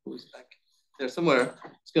 who's back there somewhere,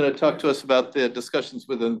 is going to talk to us about the discussions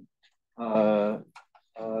within the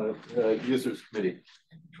users committee,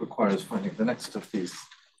 which requires finding the next of these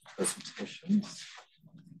presentations.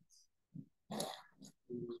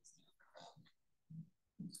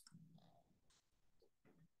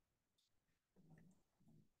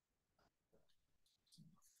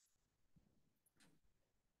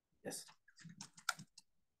 Yes.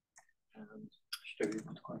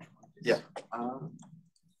 Yeah.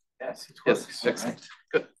 Yes, it yes, works. excellent. Right.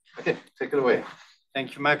 Good. Okay, take it away.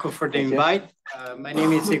 Thank you, Michael, for the invite. My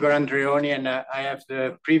name is Igor Andreoni, and I have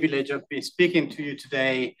the privilege of speaking to you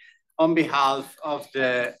today on behalf of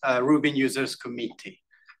the Rubin Users Committee.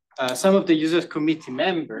 Some of the Users Committee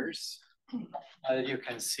members, you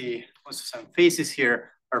can see also some faces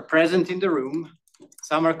here, are present in the room.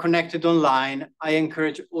 Some are connected online. I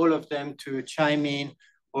encourage all of them to chime in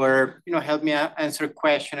or help me answer a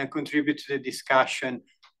question and contribute to the discussion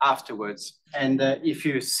afterwards. And if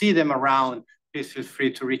you see them around, please feel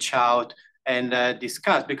free to reach out and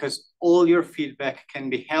discuss, because all your feedback can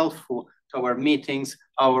be helpful to our meetings,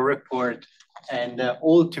 our report, and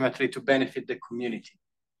ultimately to benefit the community.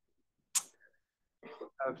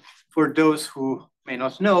 for those who may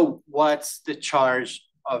not know, what's the charge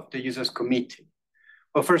of the users committee?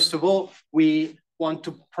 Well, first of all, we want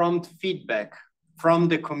to prompt feedback from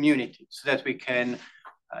the community so that we can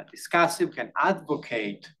discuss it, we can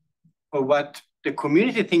advocate for what the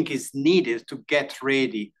community think is needed to get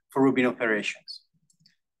ready for Rubin operations.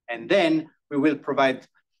 And then we will provide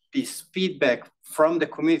this feedback from the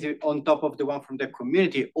community on top of the one from the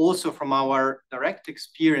community, also from our direct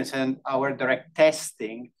experience and our direct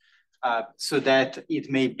testing, so that it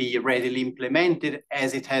may be readily implemented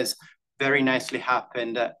as it has very nicely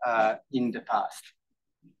happened in the past.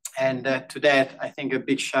 And to that, I think a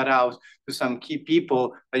big shout out to some key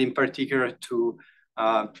people, but in particular to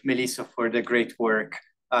Melissa for the great work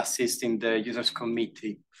assisting the users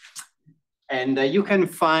committee. And you can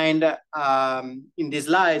find in these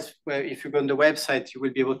slides, where if you go on the website, you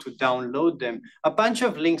will be able to download them, a bunch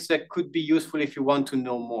of links that could be useful if you want to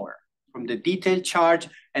know more, from the detailed charge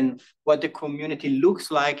and what the community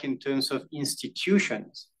looks like in terms of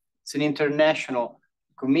institutions. It's an international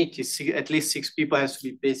committee. At least 6 people has to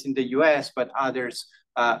be based in the US, but others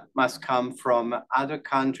must come from other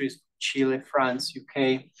countries, Chile, France,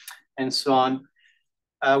 UK, and so on.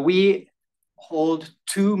 We hold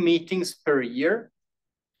 2 meetings per year.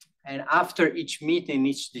 And after each meeting,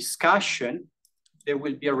 each discussion, there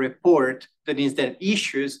will be a report that is then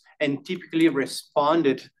issued and typically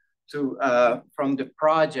responded to from the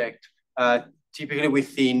project, typically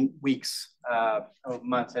within weeks or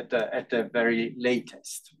months at the very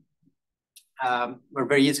latest. We're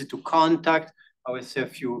very easy to contact. I will say a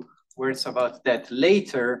few words about that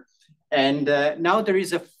later. And now there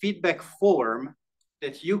is a feedback form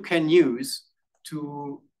that you can use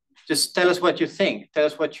to just tell us what you think, tell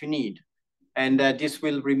us what you need. And this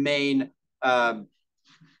will remain for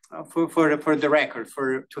the record,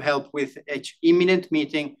 to help with each imminent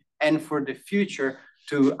meeting and for the future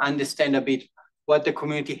to understand a bit what the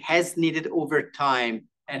community has needed over time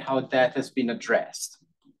and how that has been addressed.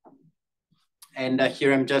 And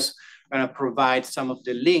here I'm just gonna provide some of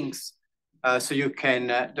the links so you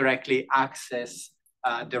can directly access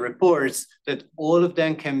the reports, that all of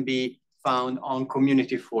them can be found on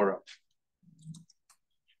community forum.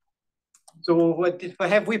 So what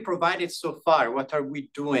have we provided so far? What are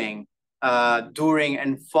we doing during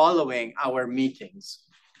and following our meetings?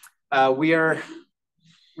 We are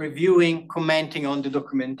reviewing, commenting on the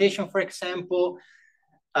documentation, for example,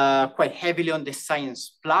 quite heavily on the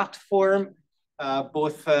science platform,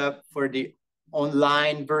 both for the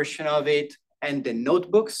online version of it and the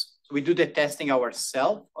notebooks. So we do the testing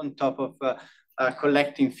ourselves on top of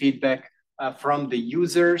collecting feedback from the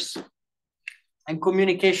users. And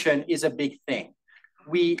communication is a big thing.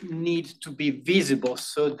 We need to be visible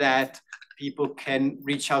so that people can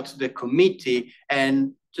reach out to the committee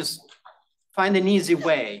and just find an easy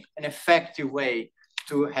way, an effective way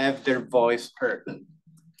to have their voice heard.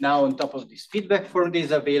 Now, on top of this feedback form that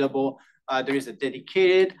is available, there is a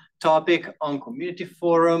dedicated topic on community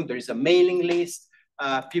forum. There is a mailing list.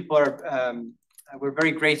 We're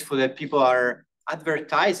very grateful that people are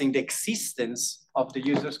advertising the existence of the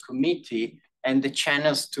users committee and the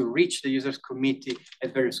channels to reach the users committee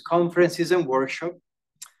at various conferences and workshops.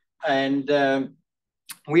 And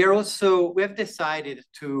we have decided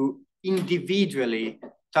to individually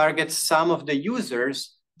target some of the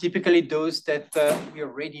users, typically those that we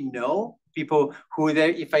already know, people who,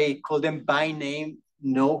 if I call them by name,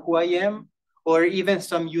 know who I am, or even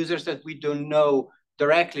some users that we don't know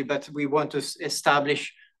directly, but we want to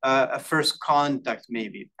establish a first contact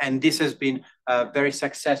maybe. And this has been a very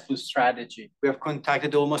successful strategy. We have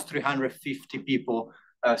contacted almost 350 people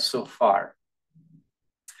so far.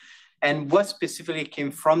 And what specifically came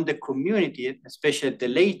from the community, especially at the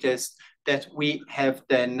latest, that we have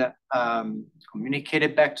then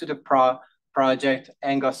communicated back to the project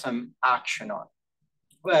and got some action on.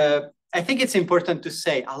 I think it's important to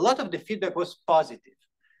say a lot of the feedback was positive.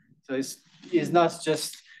 So it's not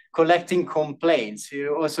just collecting complaints,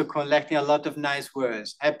 you're also collecting a lot of nice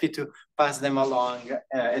words. Happy to pass them along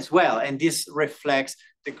as well. And this reflects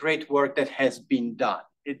the great work that has been done.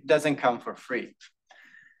 It doesn't come for free.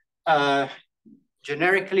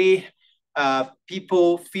 Generically,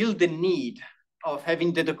 people feel the need of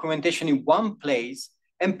having the documentation in one place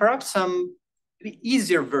and perhaps some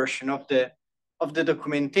easier version of the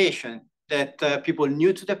documentation that people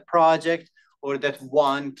new to the project or that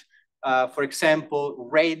want, for example,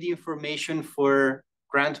 ready information for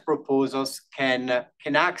grant proposals can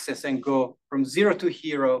access and go from zero to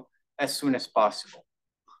hero as soon as possible.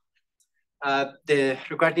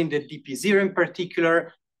 Regarding the DP0 in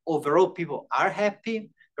particular, overall people are happy.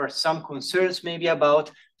 There are some concerns maybe about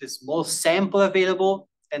the small sample available.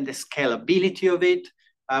 and the scalability of it,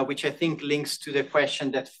 which I think links to the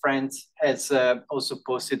question that Franz has also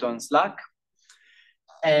posted on Slack.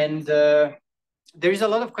 And there is a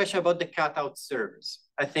lot of question about the cutout servers.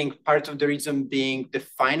 I think part of the reason being the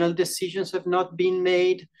final decisions have not been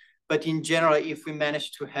made, but in general, if we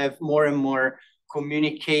manage to have more and more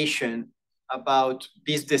communication about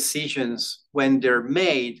these decisions when they're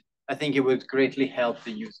made, I think it would greatly help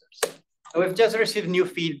the users. We've just received new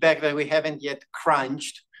feedback that we haven't yet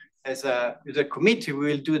crunched as a committee. We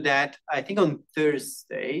will do that, I think, on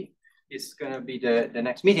Thursday. It's going to be the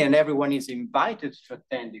next meeting, and everyone is invited to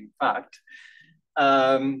attend, in fact.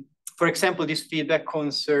 For example, this feedback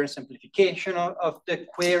concerns simplification of the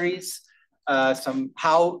queries,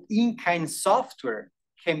 how in-kind software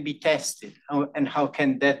can be tested, and how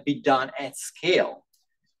can that be done at scale.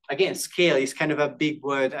 Again, scale is kind of a big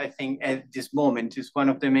word, I think, at this moment. Is one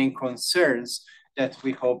of the main concerns that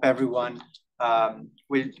we hope everyone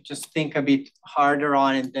will just think a bit harder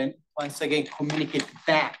on, and then once again communicate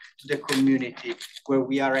back to the community where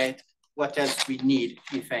we are at, what else we need,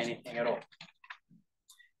 if anything at all.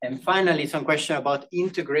 And finally, some question about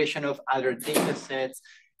integration of other data sets.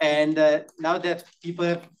 And now that people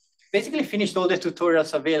have basically finished all the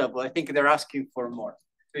tutorials available, I think they're asking for more.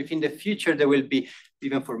 So if in the future there will be,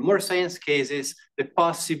 even for more science cases, the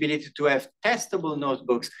possibility to have testable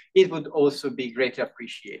notebooks, it would also be greatly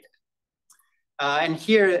appreciated. And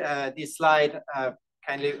here, this slide,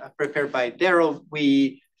 kindly prepared by Daryl,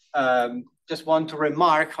 we just want to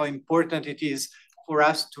remark how important it is for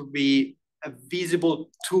us to be a visible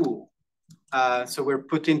tool. So we're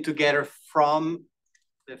putting together from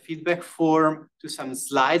the feedback form to some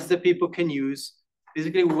slides that people can use.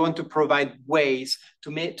 Basically, we want to provide ways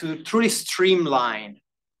to truly streamline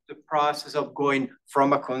the process of going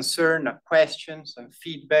from a concern, a question, some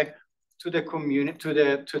feedback to the community,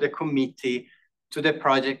 to the committee, to the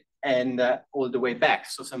project, and all the way back.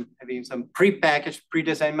 So having some pre-packaged,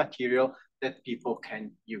 pre-designed material that people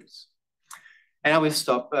can use. And I will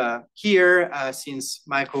stop here since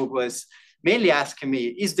Michael was mainly asking me,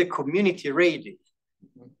 is the community ready?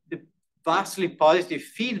 The vastly positive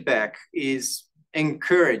feedback is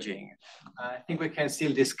encouraging. I think we can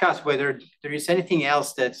still discuss whether there is anything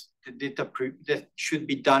else that should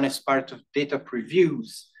be done as part of data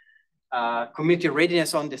previews, community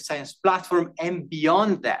readiness on the science platform, and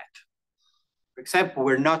beyond that. For example,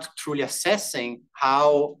 we're not truly assessing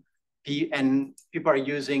how people are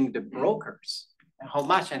using the brokers, and how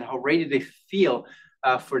much and how ready they feel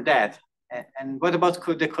for that. And what about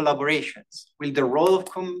the collaborations? Will the role of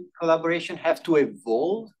collaboration have to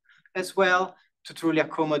evolve as well to truly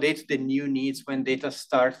accommodate the new needs when data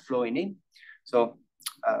start flowing in? So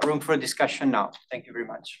room for discussion now. Thank you very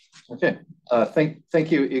much. Okay,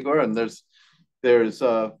 thank you, Igor. And there's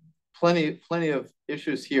plenty of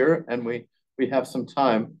issues here, and we have some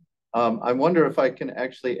time. I wonder if I can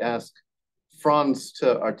actually ask Franz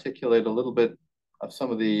to articulate a little bit of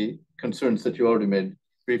some of the concerns that you already made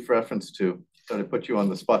brief reference to. So to put you on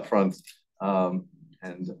the spot, Franz, and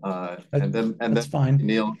then fine.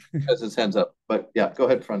 Neil has his hands up. But yeah, go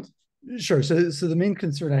ahead, Franz. Sure. So the main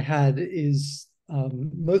concern I had is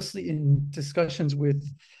mostly in discussions with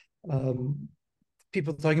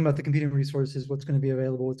people talking about the computing resources, what's going to be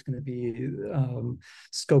available, what's going to be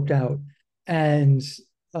scoped out, and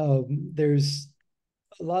there's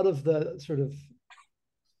a lot of the sort of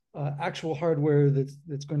actual hardware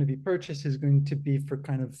that's going to be purchased is going to be for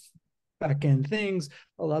kind of back-end things.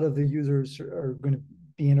 A lot of the users are going to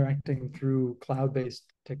be interacting through cloud-based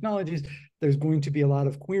technologies. There's going to be a lot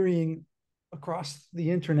of querying across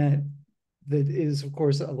the internet that is, of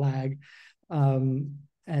course, a lag. And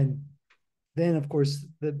then, of course,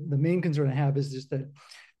 the main concern I have is just that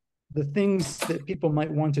the things that people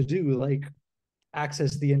might want to do, like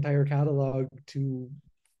access the entire catalog to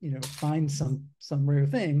find some rare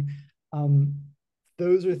thing,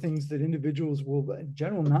 those are things that individuals will in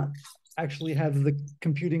general not actually have the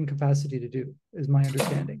computing capacity to do, is my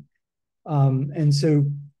understanding. And so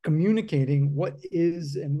communicating what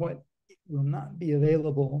is and what will not be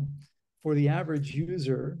available for the average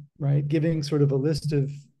user, right? Giving sort of a list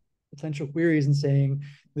of potential queries and saying,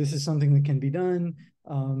 this is something that can be done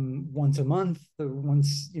once a month, or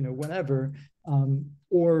once, whatever.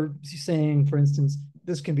 Or saying, for instance,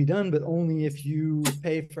 this can be done, but only if you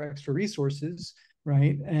pay for extra resources,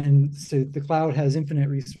 right? And so the cloud has infinite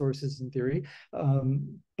resources in theory,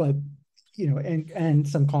 but and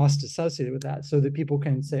some cost associated with that, so that people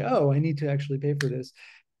can say, oh, I need to actually pay for this.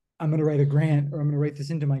 I'm going to write a grant, or I'm going to write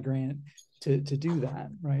this into my grant to do that,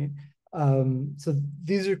 right? So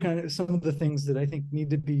these are kind of some of the things that I think need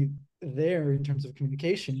to be there in terms of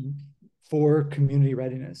communication for community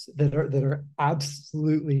readiness that are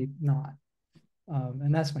absolutely not.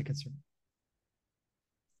 And that's my concern.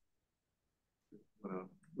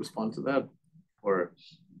 Respond to that, or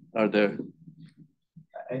are there?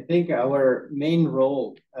 I think our main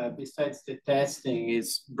role, besides the testing,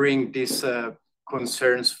 is bring these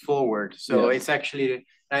concerns forward. So it's actually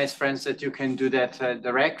nice, friends, that you can do that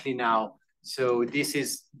directly now. So this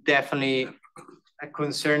is definitely a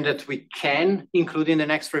concern that we can include in the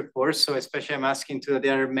next report. So especially I'm asking to the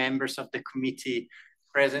other members of the committee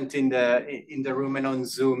present in the room and on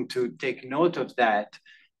Zoom to take note of that.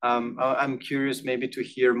 I'm curious maybe to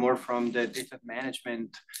hear more from the data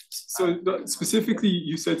management. So specifically,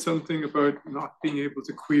 you said something about not being able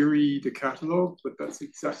to query the catalog, but that's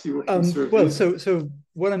exactly what well, so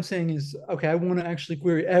what I'm saying is, okay, I want to actually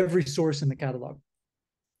query every source in the catalog.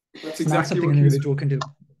 That's exactly not something an individual can do.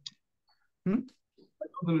 I don't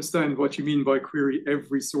understand what you mean by query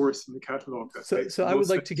every source in the catalog. So I would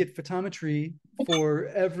like to get photometry for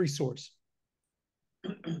every source.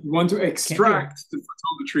 You want to extract the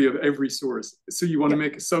photometry of every source. So you want to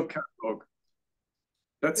make a subcatalog.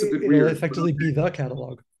 That's a bit weird. It'll effectively be the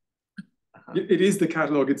catalog. It is the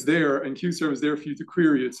catalog. It's there, and QServe is there for you to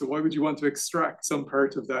query it. So why would you want to extract some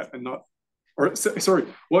part of that and not, or sorry,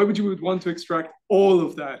 why would you want to extract all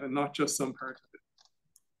of that and not just some part of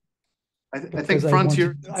it? I think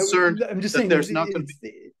Frontier concerned I'm just that saying there's not going to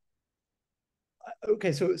be.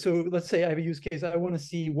 Okay, so let's say I have a use case. I want to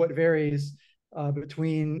see what varies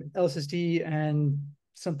between LSSD and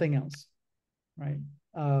something else, right?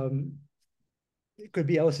 It could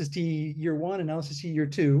be LSSD year 1 and LSSD year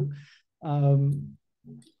 2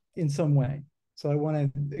 in some way. So I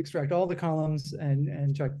want to extract all the columns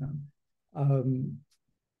and check them. I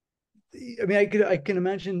mean, I can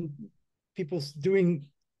imagine people doing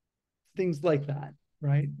things like that,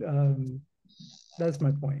 right? That's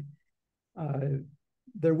my point.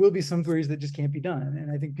 There will be some queries that just can't be done,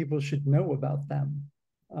 and I think people should know about them.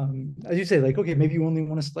 As you say, like, okay, maybe you only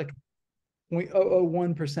want to select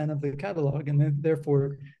 0.001% of the catalog, and then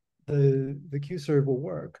therefore the QServe will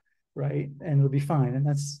work, right? And it'll be fine. And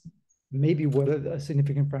that's maybe what a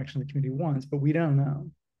significant fraction of the community wants, but we don't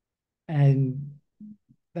know. And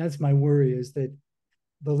that's my worry, is that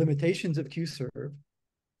the limitations of QServe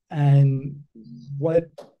and what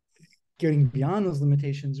getting beyond those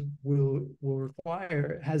limitations will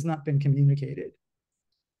require has not been communicated.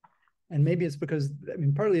 And maybe it's because, I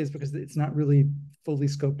mean, partly it's because it's not really fully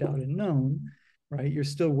scoped out and known, right? You're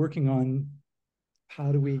still working on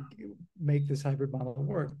how do we make this hybrid model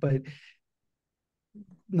work, but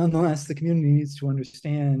nonetheless, the community needs to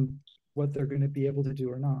understand what they're going to be able to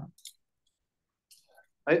do or not.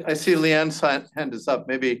 I see Leanne's hand is up.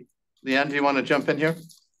 Maybe, Leanne, do you want to jump in here?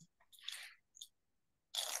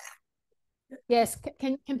 Yes,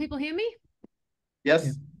 can people hear me? Yes.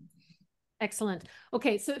 Yeah. Excellent.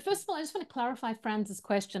 Okay, so first of all, I just want to clarify Franz's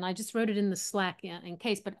question. I just wrote it in the Slack in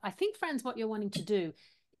case, but I think, Franz, what you're wanting to do,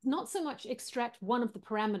 not so much extract one of the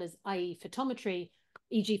parameters, i.e. photometry,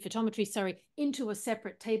 into a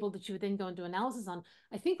separate table that you would then go and do analysis on.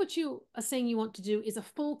 I think what you are saying you want to do is a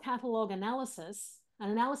full catalog analysis, an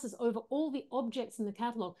analysis over all the objects in the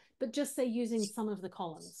catalog, but just say using some of the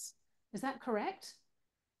columns. Is that correct?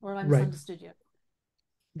 Or have I misunderstood you?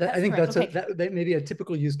 I think correct. that may be a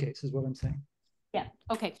typical use case, is what I'm saying. Yeah,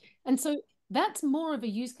 okay. And so that's more of a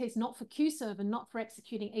use case, not for QServe and not for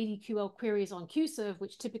executing ADQL queries on QServe,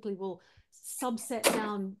 which typically will subset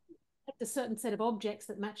down a certain set of objects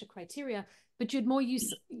that match a criteria, but you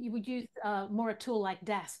would use more a tool like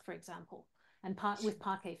Dask, for example, and with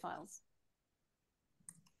Parquet files.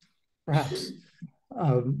 Perhaps.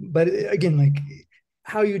 But again, like,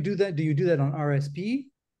 how you do that? Do you do that on RSP?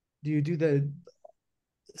 Do you do that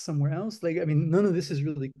somewhere else? Like, I mean, none of this is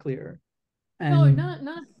really clear. And No, none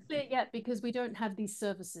of it's clear yet because we don't have these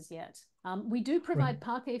services yet. We do provide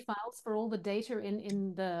Parquet files for all the data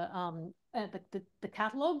in the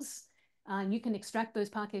catalogs. You can extract those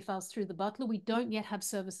Parquet files through the butler. We don't yet have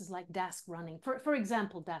services like Dask running. For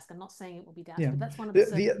example, Dask. I'm not saying it will be Dask, but that's one of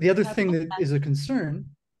the other thing that is a concern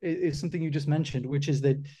is something you just mentioned, which is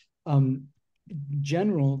that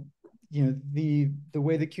general, you know, the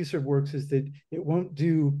way that QServe works is that it won't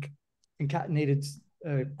do concatenated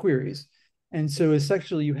queries. And so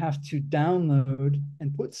essentially you have to download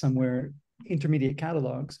and put somewhere intermediate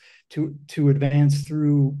catalogs to advance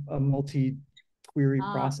through a multi-query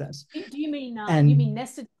process. Do you mean you mean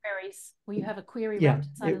nested queries where you have a query wrapped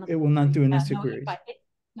inside another? It will not do a nested queries.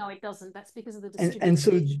 No, it doesn't. That's because of the distributed. And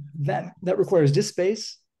so that requires disk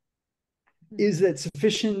space. Is that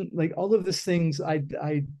sufficient? Like, all of these things,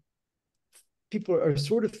 people are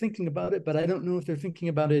sort of thinking about it, but I don't know if they're thinking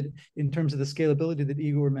about it in terms of the scalability that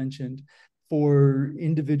Igor mentioned for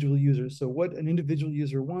individual users. So what an individual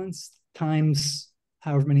user wants times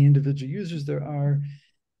however many individual users there are,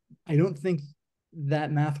 I don't think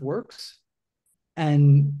that math works.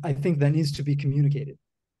 And I think that needs to be communicated.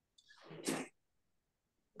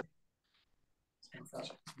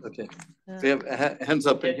 Okay, we have hands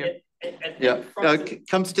up in here. Yeah,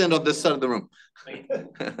 come stand on this side of the room.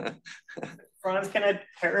 Franz, can I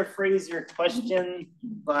paraphrase your question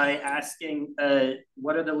by asking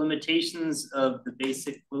what are the limitations of the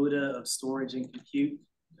basic quota of storage and compute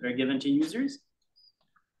that are given to users?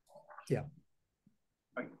 Yeah.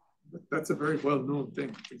 That's a very well-known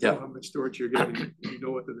thing. You know how much storage you're getting, you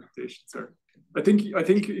know what the limitations are. I think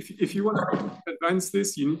if you want to advance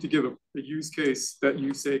this, you need to give a use case that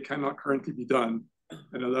you say cannot currently be done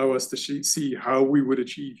and allow us to see how we would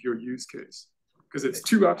achieve your use case. Because it's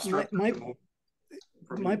too abstract.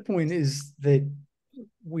 My point is that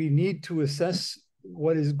we need to assess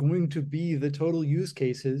what is going to be the total use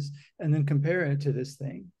cases and then compare it to this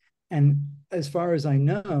thing. And as far as I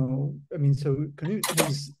know, I mean, so Canute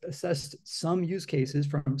has assessed some use cases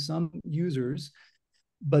from some users,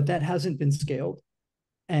 but that hasn't been scaled.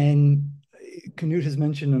 And Canute has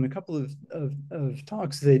mentioned on a couple of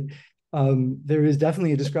talks that there is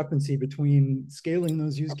definitely a discrepancy between scaling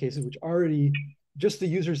those use cases, which already, just the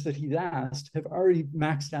users that he's asked have already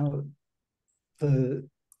maxed out the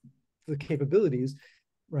capabilities,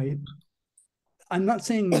 right? I'm not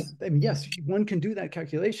saying, I mean, yes, one can do that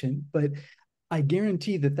calculation, but I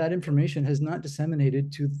guarantee that that information has not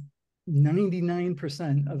disseminated to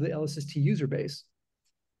 99% of the LSST user base.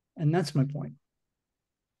 And that's my point.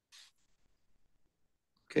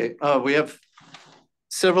 Okay, we have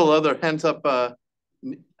several other hands up,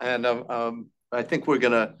 and I think we're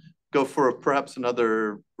gonna go for perhaps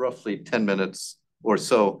another roughly 10 minutes or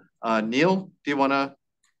so. Neil, do you wanna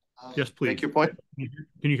yes, please. Make your point?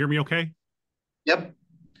 Can you hear me okay? Yep.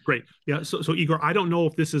 Great. Yeah. So Igor, I don't know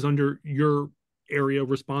if this is under your area of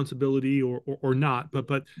responsibility or not,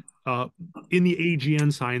 but in the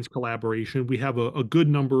AGN science collaboration, we have a good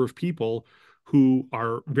number of people who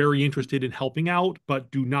are very interested in helping out, but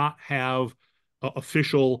do not have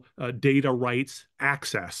official data rights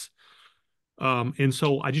access. And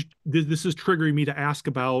so this is triggering me to ask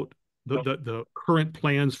about the current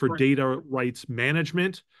plans for data rights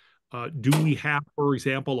management. Do we have, for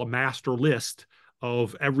example, a master list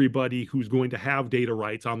of everybody who's going to have data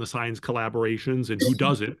rights on the science collaborations and who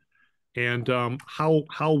doesn't? And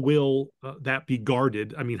how will that be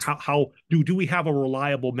guarded? I mean, how do we have a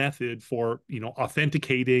reliable method for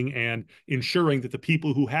authenticating and ensuring that the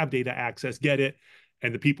people who have data access get it,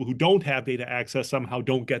 and the people who don't have data access somehow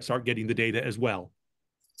don't start getting the data as well?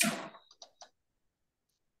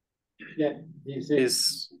 Yeah,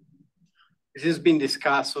 this has been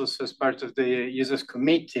discussed also as part of the users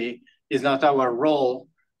committee. It's not our role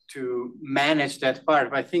to manage that part,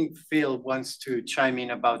 but I think Phil wants to chime in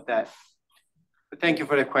about that. But thank you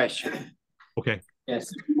for the question. Okay.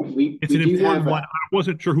 Yes, it's an important one. I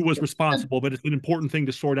wasn't sure who was responsible, but it's an important thing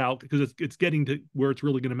to sort out because it's getting to where it's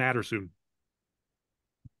really going to matter soon.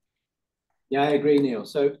 Yeah, I agree, Neil.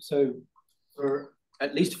 So for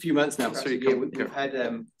at least a few months now, we've had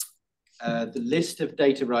the list of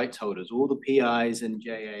data rights holders, all the PIs and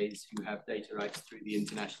JAs who have data rights through the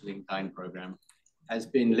International Linked program, has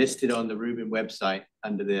been listed on the Rubin website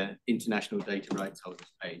under the International Data Rights Holders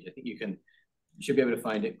page. I think you should be able to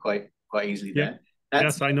find it quite easily there.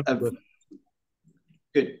 Yes, I know.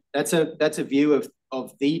 Good. That's a view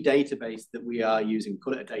of the database that we are using.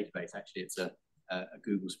 Call it a database. Actually, it's a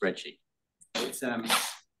Google spreadsheet.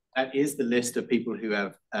 That is the list of people who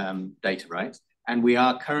have data rights. And we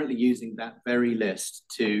are currently using that very list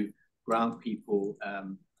to grant people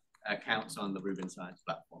accounts on the Rubin Science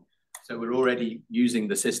platform. So we're already using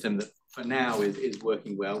the system that for now is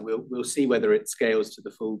working well. We'll see whether it scales to the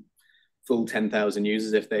full 10,000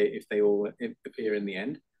 users if they all appear in the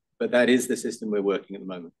end. But that is the system we're working at the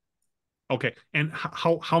moment. Okay. And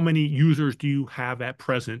how many users do you have at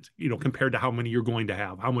present, compared to how many you're going to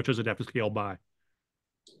have? How much does it have to scale by?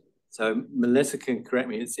 So Melissa can correct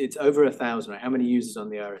me. It's over 1,000, right? How many users on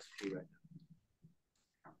the RSP right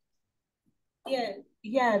now?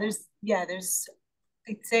 Yeah. There's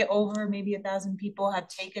I'd say over maybe 1,000 people have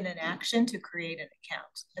taken an action to create an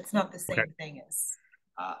account. It's not the same thing as.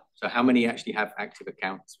 So how many actually have active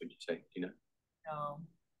accounts, would you say? Do you know?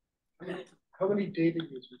 No. How many daily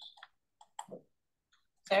users?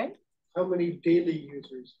 Sorry? How many daily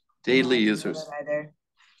users? Daily users.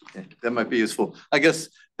 Yeah, that might be useful. I guess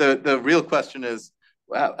the real question is,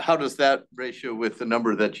 how does that ratio with the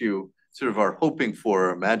number that you sort of are hoping for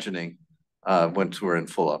or imagining once we're in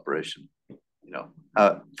full operation. You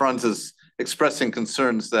know, Franz is expressing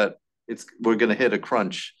concerns that we're going to hit a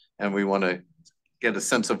crunch, and we want to get a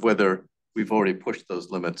sense of whether we've already pushed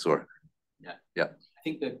those limits or. Yeah. I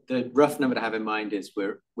think that the rough number to have in mind is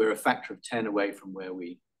we're a factor of 10 away from where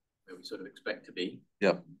we sort of expect to be.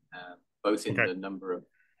 Yeah. Both in the number of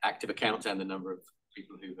active accounts and the number of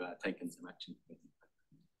people who've taken some action.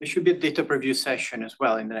 There should be a data preview session as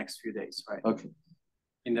well in the next few days, right? Okay.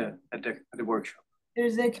 At the workshop.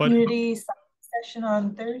 There's a community session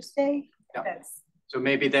on Thursday. Yeah. So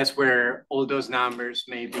maybe that's where all those numbers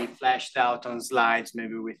may be flashed out on slides,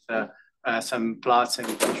 maybe with some plots and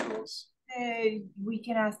visuals. We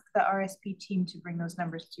can ask the RSP team to bring those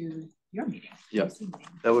numbers to your meeting. Yeah,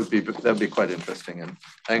 that'd be quite interesting, and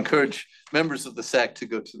I encourage members of the SAC to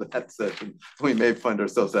go to that session. We may find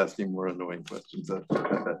ourselves asking more annoying questions at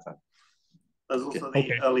that time. There's also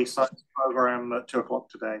the early science program at 2 o'clock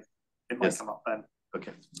today. It might come up then.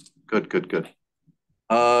 Okay, good.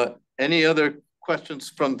 Any other questions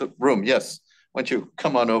from the room? Yes, why don't you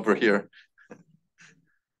come on over here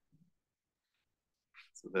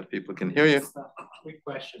so that people can hear you. A quick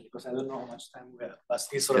question, because I don't know how much time we have, but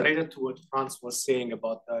it's related to what Franz was saying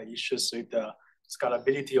about the issues with the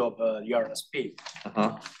scalability of the RSP.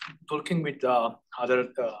 Talking with other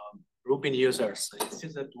Rubin users, it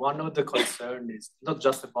seems that one of the concerns is not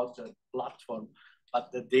just about the platform,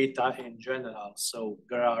 but the data in general. So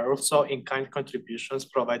there are also in-kind contributions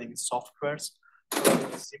providing softwares,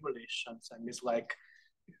 simulations, and it's like,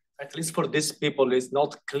 at least for these people, it's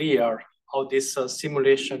not clear how this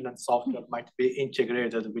simulation and software might be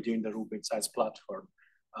integrated within the Rubin Science platform.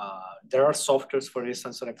 There are softwares, for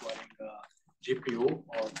instance, requiring GPU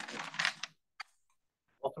or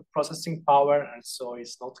lot of processing power, and so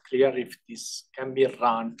it's not clear if this can be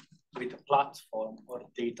run with a platform or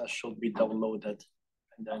data should be downloaded,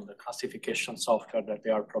 and then the classification software that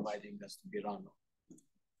they are providing has to be run.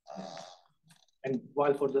 And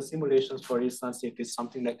while for the simulations, for instance, it is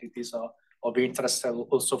something that it is of interest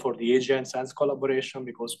also for the AGN Science collaboration,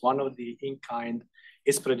 because one of the in-kind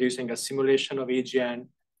is producing a simulation of AGN.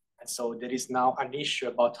 And so there is now an issue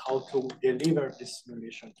about how to deliver this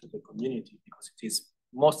simulation to the community, because it is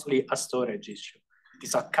mostly a storage issue. It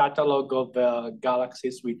is a catalog of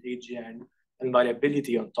galaxies with AGN and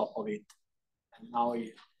variability on top of it. And now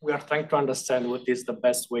we are trying to understand what is the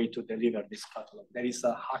best way to deliver this catalog. There is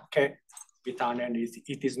a hacker with Anand.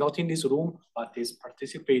 It is not in this room, but is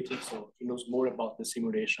participating, so he knows more about the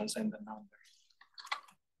simulations and the numbers.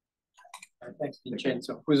 Thanks,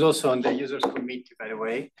 Vincenzo, who's also on the users committee, by the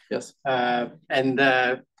way. Yes.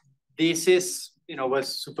 This is,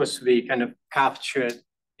 was supposed to be kind of captured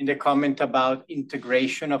in the comment about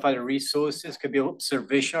integration of other resources. Could be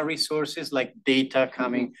observational resources like data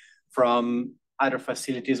coming from other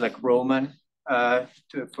facilities like Roman,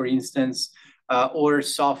 for instance, or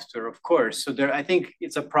software, of course. So I think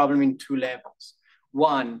it's a problem in two levels.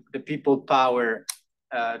 One, the people power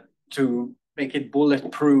to make it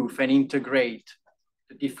bulletproof and integrate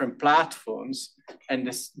the different platforms. And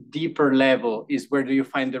this deeper level is where do you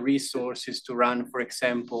find the resources to run, for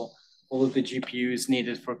example, all the GPUs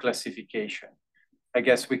needed for classification. I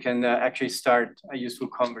guess we can actually start a useful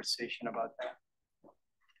conversation about that.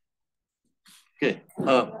 Okay.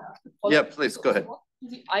 Yeah, please go ahead.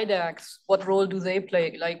 The IDACs, what role do they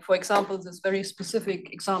play? Like, for example, this very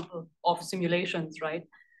specific example of simulations, right?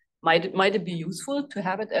 Might it be useful to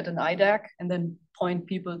have it at an IDAC and then point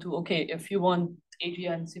people to, okay, if you want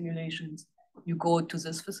AGN simulations, you go to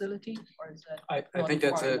this facility? Or is that I think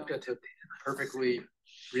that's a perfectly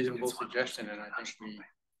reasonable suggestion, and I think we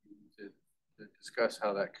need to discuss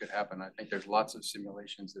how that could happen. I think there's lots of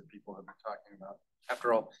simulations that people have been talking about.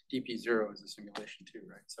 After all, DP0 is a simulation too,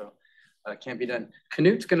 right? So it can't be done.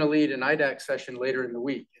 Knut's going to lead an IDAC session later in the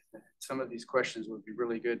week. Some of these questions would be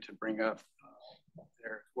really good to bring up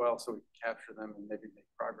there as well, so we can capture them and maybe make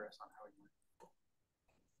progress on how you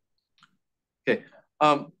Okay.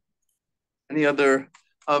 Any other?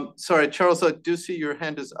 Sorry, Charles, I do see your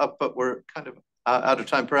hand is up, but we're kind of out of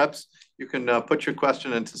time. Perhaps you can put your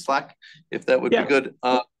question into Slack, if that would be good.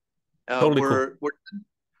 Totally cool.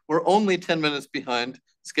 We're only 10 minutes behind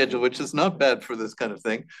schedule, which is not bad for this kind of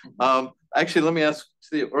thing. Actually, let me ask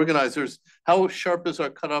the organizers, how sharp is our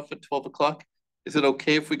cutoff at 12 o'clock? Is it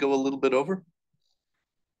okay if we go a little bit over?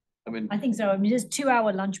 I think so. I mean, there's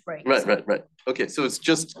 2-hour lunch break. Right. Okay, so it's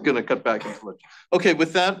just going to cut back into lunch. Okay,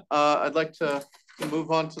 with that, I'd like to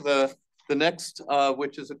move on to the next,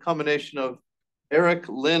 which is a combination of Eric,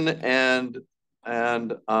 Lynn, and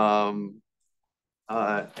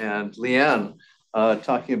Leanne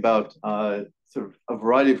talking about sort of a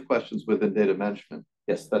variety of questions within data management.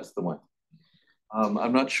 Yes, that's the one.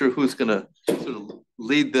 I'm not sure who's going to sort of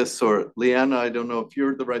lead this, or Leanne, I don't know if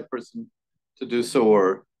you're the right person to do so,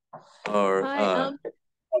 or how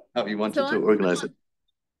you wanted to organize it.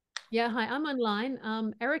 Yeah, hi, I'm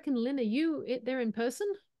online. Eric and Lynn, are you there in person?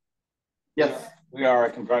 Yes, we are. I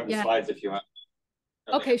can drive the slides if you want.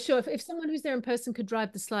 Okay, sure. If someone who's there in person could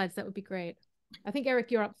drive the slides, that would be great. I think,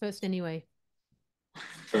 Eric, you're up first anyway.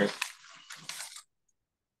 Sure.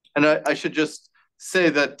 And I should just say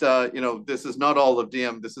that, you know, this is not all of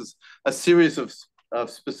DM. This is a series of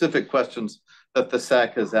specific questions that the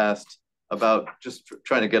SAC has asked about just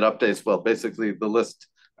trying to get updates. Well, basically the list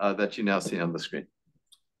that you now see on the screen.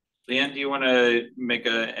 Leanne, do you want to make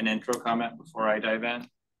an intro comment before I dive in?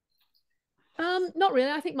 Not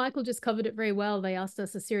really. I think Michael just covered it very well. They asked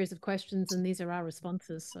us a series of questions, and these are our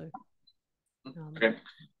responses. So, okay.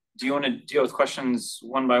 Do you want to deal with questions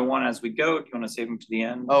one by one as we go? Do you want to save them to the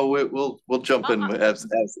end? Oh, we'll jump in as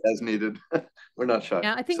needed. We're not shy.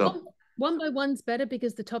 Yeah, I think one by one's better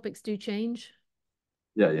because the topics do change.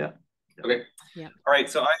 Yeah. Okay. Yeah. All right.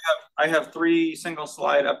 So I have 3 single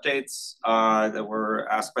slide updates that were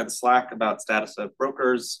asked by the Slack about status of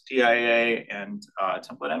brokers, TIA, and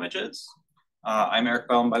template images. I'm Eric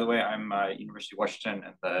Bellm, by the way. I'm University of Washington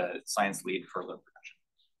and the science lead for alert protection.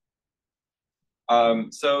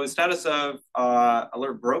 So status of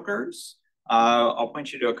alert brokers. I'll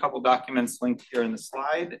point you to a couple documents linked here in the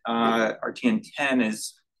slide. RTN 10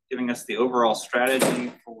 is giving us the overall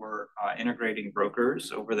strategy for integrating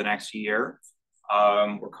brokers over the next year.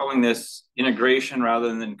 We're calling this integration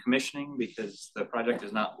rather than commissioning because the project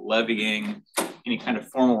is not levying any kind of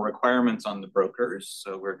formal requirements on the brokers.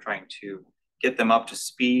 So we're trying to get them up to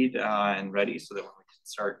speed and ready so that when we can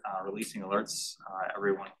start releasing alerts,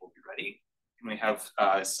 everyone will be ready. And we have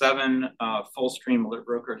 7 full stream alert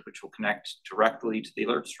brokers, which will connect directly to the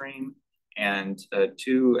alert stream, and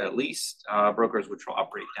 2 at least brokers, which will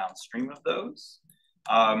operate downstream of those.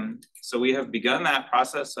 So we have begun that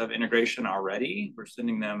process of integration already. We're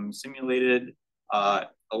sending them simulated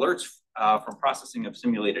alerts from processing of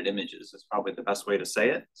simulated images is probably the best way to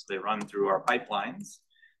say it. So they run through our pipelines.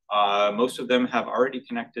 Most of them have already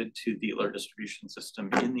connected to the alert distribution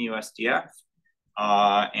system in the USDF.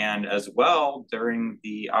 And as well, during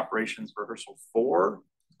the operations rehearsal 4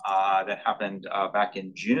 that happened back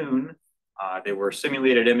in June, they were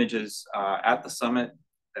simulated images at the summit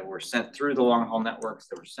that were sent through the long haul networks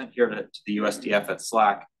that were sent here to the USDF at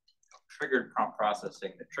Slack, triggered prompt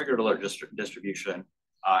processing, that triggered alert distribution,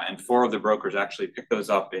 and 4 of the brokers actually picked those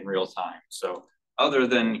up in real time. So other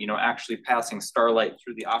than actually passing starlight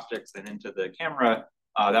through the optics and into the camera,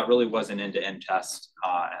 that really was an end-to-end test,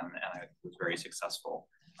 and it was very successful.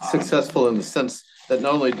 Successful in the sense that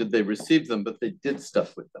not only did they receive them, but they did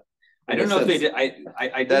stuff with them. I don't know if they did.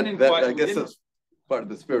 I didn't. I guess that's part of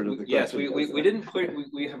the spirit of the question. Yes, we didn't put.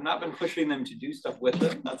 We have not been pushing them to do stuff with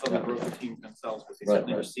them. That's on the broker teams themselves, but they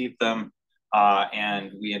certainly received them,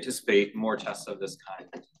 and we anticipate more tests of this kind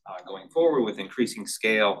going forward with increasing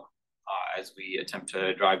scale as we attempt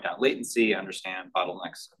to drive down latency, understand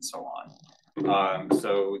bottlenecks, and so on.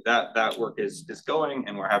 So that work is going,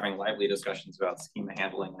 and we're having lively discussions about schema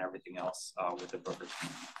handling and everything else with the broker team.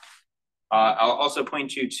 I'll also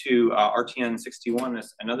point you to RTN 61,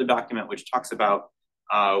 is another document which talks about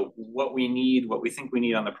what we need, what we think we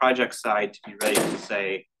need on the project side to be ready to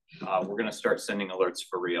say, we're going to start sending alerts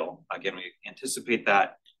for real. Again, we anticipate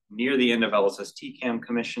that near the end of LSST CAM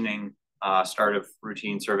commissioning, start of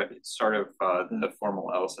routine survey, start of the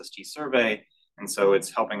formal LSST survey. And so it's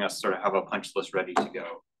helping us sort of have a punch list ready to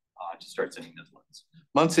go to start sending those alerts.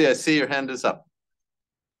 Muncie, I see your hand is up.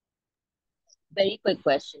 Very quick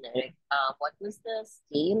question, Eric. What was the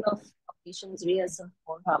scale of operations rehearsal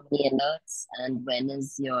for? How many alerts? And when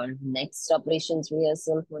is your next operations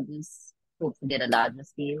rehearsal for this? Hopefully at a larger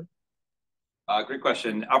scale. Great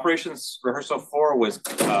question. Operations rehearsal 4 was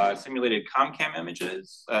simulated ComCam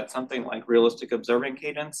images at something like realistic observing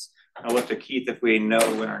cadence. I'll look to Keith if we know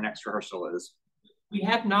when our next rehearsal is. We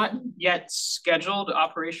have not yet scheduled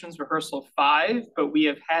operations rehearsal 5, but we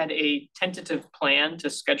have had a tentative plan to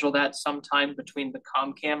schedule that sometime between the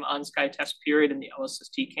ComCam on-sky test period and the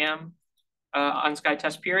LSST CAM on-sky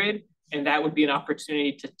test period. And that would be an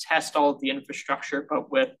opportunity to test all of the infrastructure, but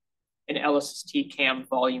with an LSST CAM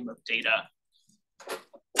volume of data.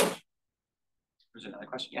 There's another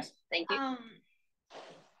question. Yes. Thank you.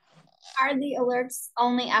 Are the alerts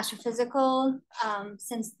only astrophysical,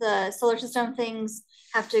 since the solar system things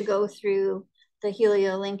have to go through the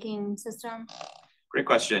helio linking system? Great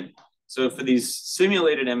question. So for these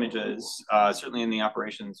simulated images, certainly in the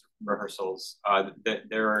operations rehearsals,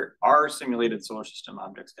 there are simulated solar system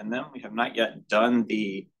objects in them. We have not yet done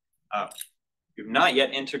the, we've not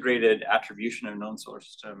yet integrated attribution of known solar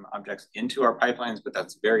system objects into our pipelines, but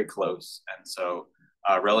that's very close. And so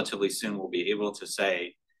relatively soon we'll be able to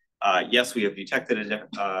say, yes, we have detected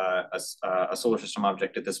a solar system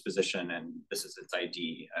object at this position, and this is its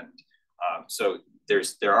ID. And so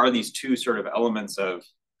there are these two sort of elements of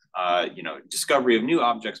discovery of new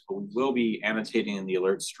objects, but we will be annotating in the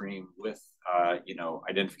alert stream with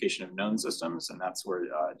identification of known systems, and that's where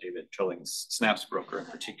David Trilling's Snaps broker in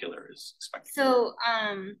particular is expected. So,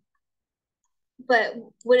 but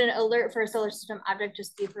would an alert for a solar system object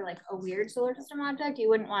just be for like a weird solar system object? You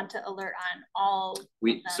wouldn't want to alert on all.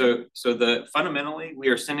 Fundamentally we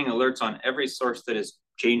are sending alerts on every source that is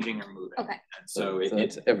changing or moving. Okay. And so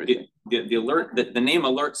it's everything. The alert, the name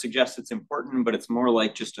alert suggests it's important, but it's more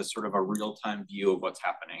like just a sort of a real-time view of what's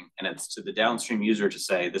happening. And it's to the downstream user to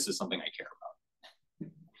say, this is something I care about.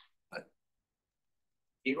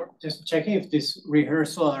 Igor? Just checking if this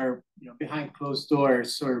rehearsal are behind closed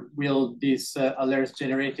doors, or will these alerts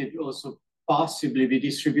generated also possibly be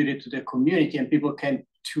distributed to the community and people can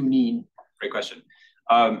tune in? Great question.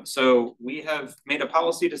 So we have made a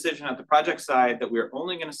policy decision at the project side that we're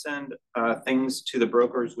only going to send things to the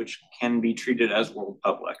brokers which can be treated as world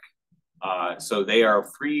public. So they are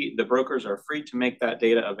free, the brokers are free to make that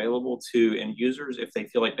data available to end users if they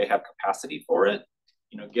feel like they have capacity for it.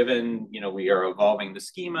 Given, we are evolving the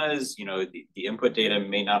schemas, the input data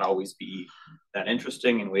may not always be that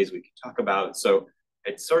interesting in ways we can talk about. So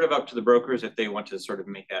it's sort of up to the brokers if they want to sort of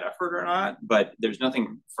make that effort or not, but there's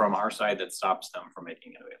nothing from our side that stops them from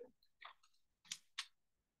making it available.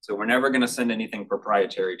 So we're never going to send anything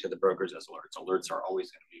proprietary to the brokers as alerts. Alerts are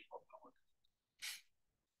always going to be public.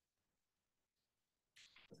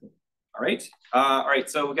 All right.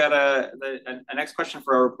 So we got a next question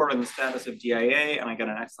for our report on the status of DIA, and I got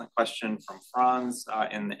an excellent question from Franz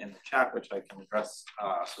in the chat, which I can address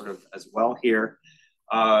sort of as well here.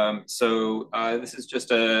 This is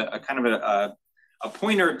just a kind of a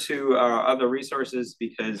pointer to other resources,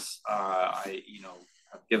 because I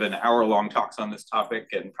have given hour-long talks on this topic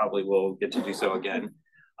and probably will get to do so again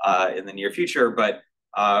in the near future. But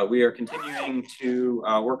we are continuing to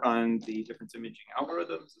work on the difference imaging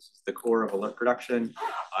algorithms. This is the core of alert production.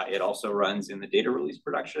 It also runs in the data release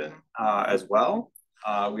production as well.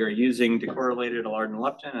 We are using decorrelated alarm and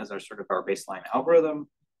leptin as our sort of our baseline algorithm.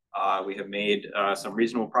 We have made some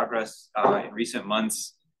reasonable progress in recent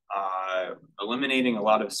months, eliminating a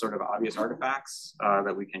lot of sort of obvious artifacts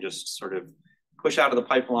that we can just sort of push out of the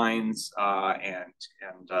pipelines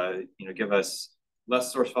and give us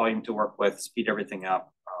less source volume to work with, speed everything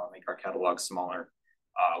up, make our catalog smaller.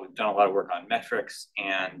 We've done a lot of work on metrics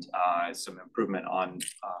and some improvement on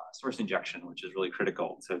source injection, which is really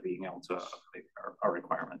critical to being able to update our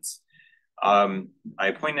requirements.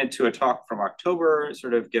 I pointed to a talk from October,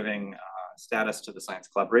 sort of giving status to the science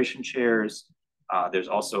collaboration chairs. There's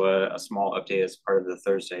also a small update as part of the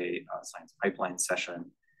Thursday science pipeline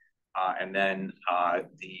session. And then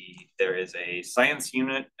there is a science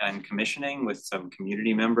unit and commissioning with some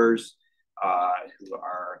community members who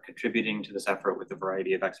are contributing to this effort with a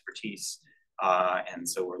variety of expertise. And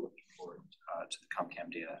so we're looking forward to the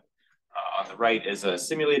ComCam data. On the right is a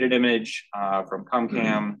simulated image from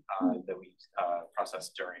ComCam that we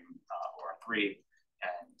processed during OR3.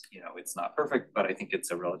 And, it's not perfect, but I think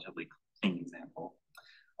it's a relatively clean example.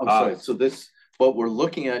 I'm sorry, so what we're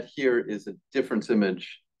looking at here is a difference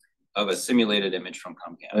image of a simulated image from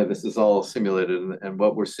ComCam. This is all simulated, and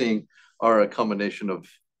what we're seeing are a combination of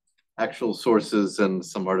actual sources and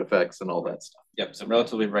some artifacts and all that stuff. Yep, some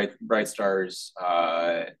relatively bright stars,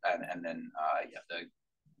 and then the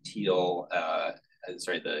teal,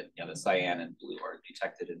 the cyan and blue are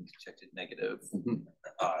detected and detected negative.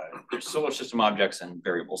 There's solar system objects and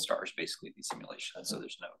variable stars, basically, these simulations. So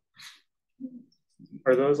there's no.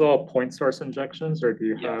 Are those all point source injections, or do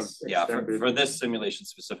you have? Yeah, for this simulation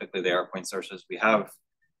specifically, they are point sources. We have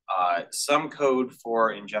some code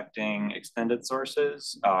for injecting extended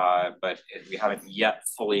sources, but we haven't yet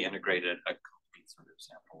fully integrated a complete sort of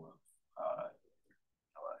sample of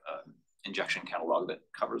injection catalog that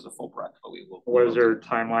covers the full breadth. But we will. What is your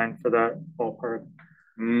timeline for that ballpark?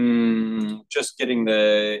 Just getting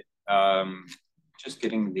the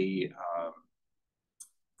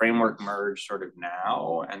framework merged sort of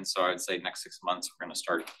now, and so I'd say next 6 months we're going to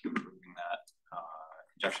start improving that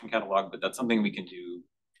injection catalog. But that's something we can do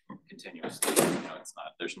continuously. It's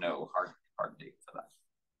not. There's no hard date for that.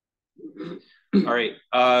 All right.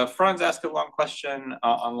 Franz asked a long question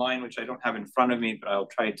online, which I don't have in front of me, but I'll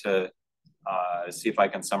try to see if I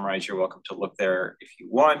can summarize. You're welcome to look there if you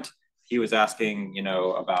want. He was asking,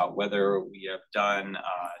 about whether we have done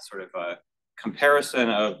sort of a comparison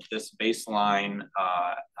of this baseline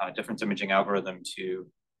difference imaging algorithm to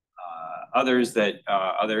others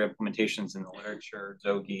other implementations in the literature,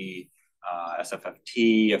 Zogi,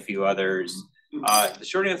 SFFT, a few others. The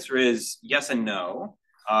short answer is yes and no.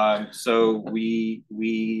 So we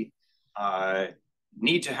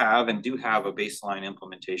need to have and do have a baseline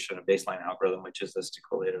implementation, a baseline algorithm, which is this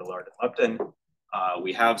decorrelated alert and leptin.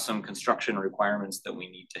 We have some construction requirements that we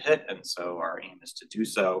need to hit, and so our aim is to do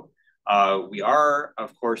so. We are,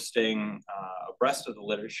 of course, staying abreast of the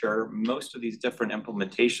literature. Most of these different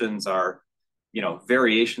implementations are,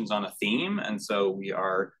 variations on a theme, and so we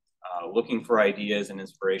are looking for ideas and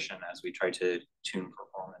inspiration as we try to tune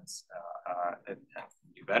performance and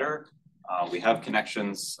do better. We have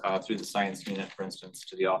connections through the science unit, for instance,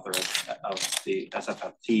 to the author of the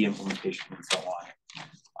SFFT implementation and so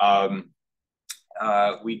on.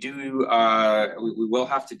 We will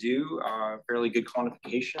have to do fairly good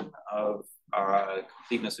quantification of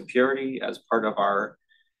completeness and purity as part of our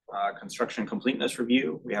construction completeness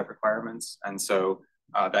review. We have requirements, and so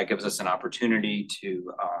that gives us an opportunity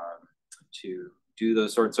to do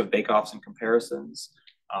those sorts of bake-offs and comparisons.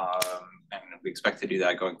 And we expect to do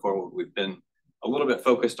that going forward. We've been a little bit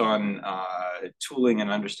focused on tooling and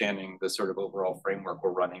understanding the sort of overall framework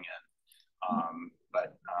we're running in.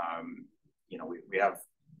 We have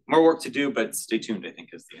more work to do, but stay tuned, I think,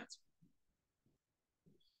 is the answer.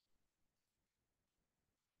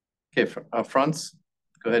 Okay, Franz,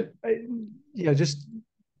 go ahead. Just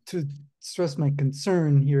to stress my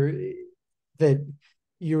concern here, that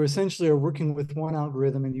you essentially are working with one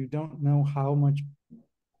algorithm and you don't know how much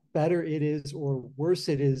better it is or worse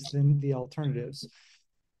it is than the alternatives.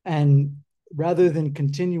 And rather than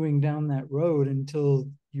continuing down that road until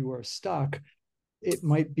you are stuck, it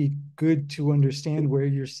might be good to understand where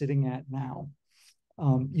you're sitting at now.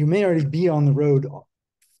 You may already be on the road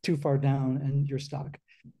too far down and you're stuck,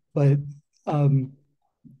 but at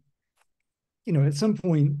some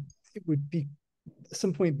point it would be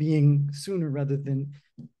being sooner rather than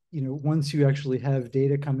once you actually have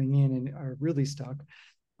data coming in and are really stuck.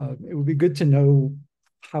 It would be good to know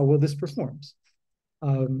how well this performs.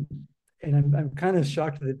 And I'm kind of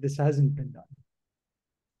shocked that this hasn't been done.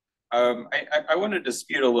 I want to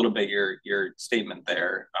dispute a little bit your statement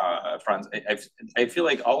there, Franz. I feel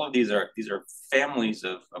like all of these are families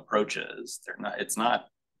of approaches. They're not. It's not.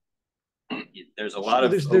 There's a lot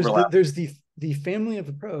of overlap. There's the family of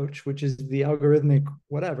approach, which is the algorithmic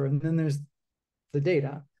whatever, and then there's the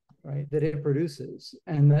data, right, that it produces,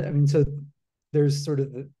 and so there's sort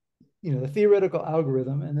of the theoretical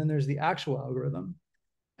algorithm, and then there's the actual algorithm,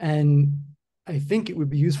 and I think it would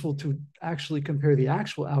be useful to actually compare the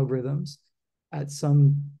actual algorithms at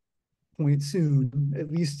some point soon,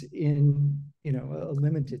 at least in a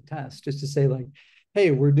limited test, just to say like,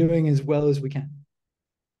 hey, we're doing as well as we can,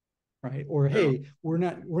 right? Or hey, we're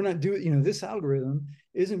not doing, this algorithm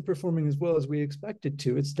isn't performing as well as we expected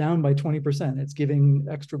to. It's down by 20%. It's giving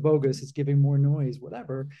extra bogus. It's giving more noise,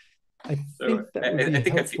 whatever. I think that would be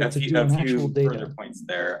helpful to do an actual data. Further points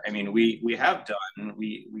there. I mean, we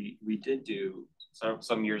did do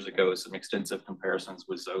some years ago some extensive comparisons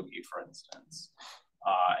with Zogi, for instance,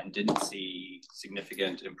 and didn't see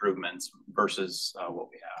significant improvements versus what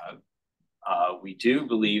we have. We do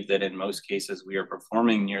believe that in most cases we are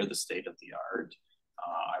performing near the state of the art.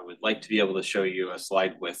 I would like to be able to show you a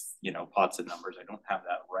slide with plots and numbers. I don't have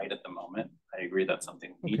that right at the moment. I agree that's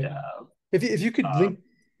something we need to have. If you could link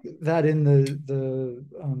that in the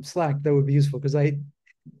Slack, that would be useful, because I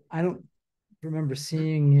don't remember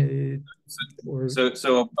seeing it or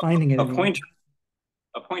finding it.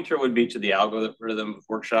 A pointer would be to the algorithm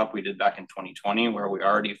workshop we did back in 2020, where we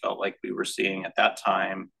already felt like we were seeing at that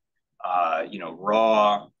time,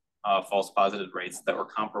 raw false positive rates that were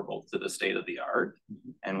comparable to the state of the art,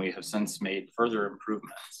 and we have since made further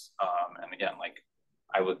improvements. And again, like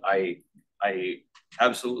I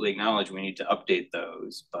absolutely acknowledge we need to update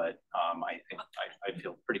those, but I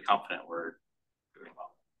feel pretty confident we're doing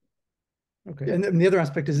well. Okay, and then the other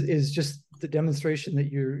aspect is just the demonstration that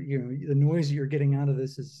the noise you're getting out of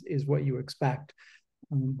this is what you expect,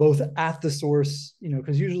 both at the source,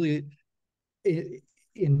 because usually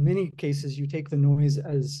in many cases you take the noise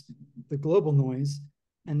as the global noise,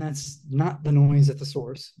 and that's not the noise at the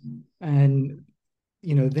source, and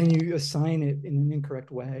then you assign it in an incorrect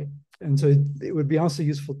way. And so it would be also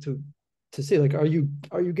useful to say, like, are you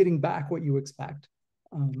getting back what you expect,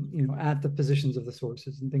 at the positions of the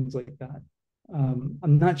sources and things like that.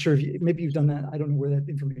 I'm not sure if maybe you've done that. I don't know where that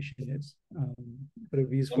information is, but it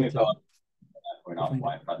would be useful. going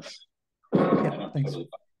offline. Yeah, thanks.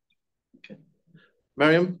 Okay.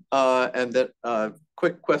 Miriam, and then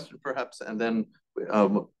quick question perhaps, and then I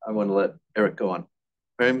want to let Eric go on.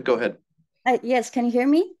 Miriam, go ahead. Yes, can you hear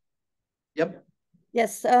me? Yep.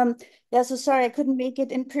 Yes. Yeah, so sorry I couldn't make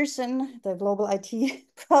it in person. The global IT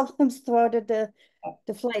problems throughout the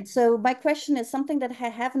flight. So my question is something that I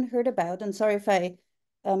haven't heard about, and sorry if I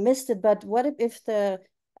missed it, but what if the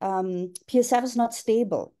PSF is not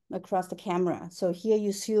stable across the camera? So here you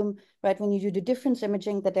assume, right, when you do the difference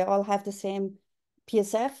imaging that they all have the same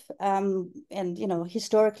PSF, and you know,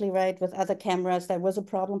 historically, right, with other cameras, there was a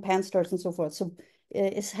problem, pan stars and so forth. So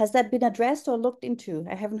has that been addressed or looked into?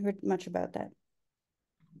 I haven't heard much about that.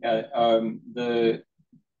 Yeah,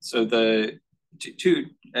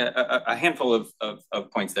 a handful of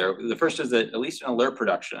points there. The first is that at least in alert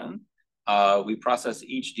production, we process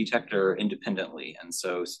each detector independently. And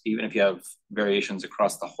so even if you have variations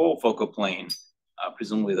across the whole focal plane,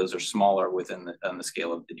 presumably those are smaller within the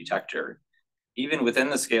scale of the detector. Even within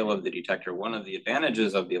the scale of the detector, one of the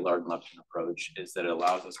advantages of the alert induction approach is that it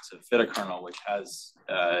allows us to fit a kernel which has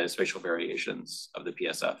spatial variations of the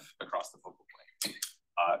PSF across the focal plane.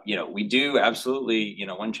 You know, we do absolutely, you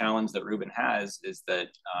know, one challenge that Rubin has is that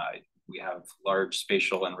we have large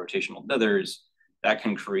spatial and rotational dithers that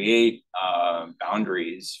can create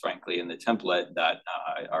boundaries, frankly, in the template that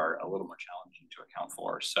are a little more challenging to account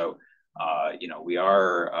for. So, you know, we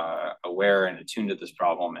are aware and attuned to this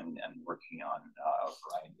problem and working on a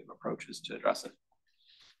variety of approaches to address it.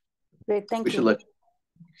 Great, thank you. We should let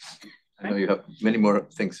I know you have many more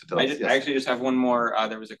things to tell us. I actually just have one more.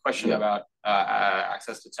 There was a question about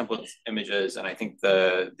access to template images, and I think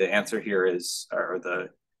the answer here is, or the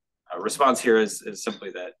response here is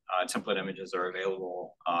simply that template images are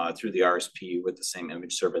available through the RSP with the same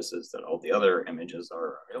image services that all the other images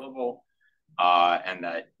are available, and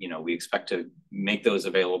that, you know, we expect to make those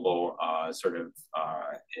available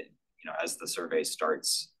you know, as the survey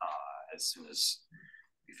starts, as soon as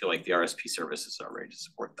we feel like the RSP services are ready to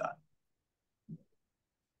support that.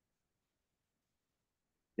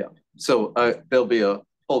 Yeah, so there'll be a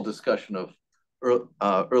whole discussion of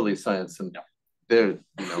early science, and there,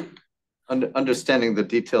 you know, understanding the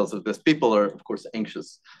details of this. People are, of course,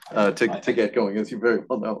 anxious to get going, as you very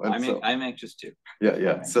well know. And I'm anxious too. Yeah,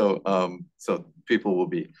 yeah. So so people will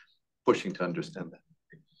be pushing to understand that.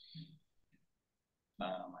 I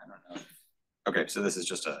don't know. Okay, so this is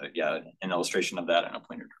just an illustration of that and a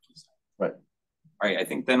pointer. Right. All right. I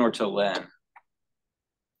think then we're to Lynne.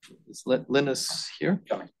 Is Lynne is here?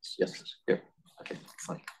 Yes, here. Okay,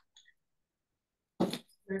 fine.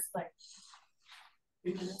 There's like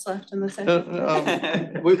 3 minutes left in the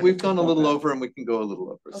session. We've gone a little over, and we can go a little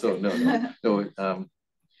over. Okay. So no.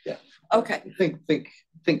 Yeah. Okay. Think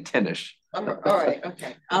 10-ish. All right.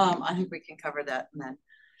 Okay. I think we can cover that then.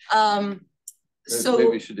 So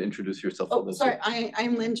maybe you should introduce yourself. Oh, sorry.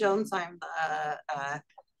 I'm Lynne Jones. I'm the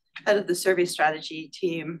head of the survey strategy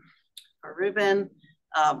team for Rubin.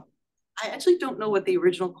 I actually don't know what the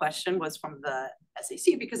original question was from the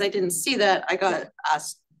SAC, because I didn't see that. I got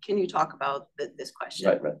asked, can you talk about this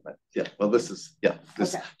question? Right. Yeah. Well, this is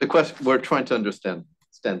the question. We're trying to understand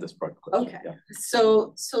this part of the question. Okay. Yeah.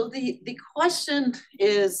 So the question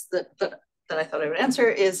is that I thought I would answer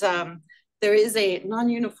is there is a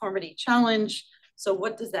non-uniformity challenge. So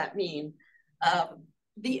what does that mean?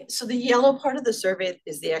 The yellow part of the survey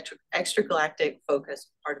is the extragalactic focus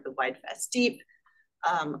part of the wide fast deep.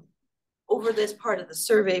 Over this part of the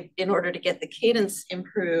survey, in order to get the cadence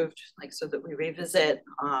improved, like so that we revisit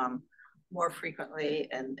more frequently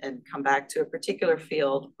and come back to a particular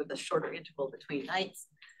field with a shorter interval between nights,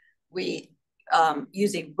 we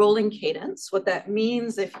use a rolling cadence. What that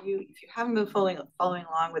means, if you haven't been following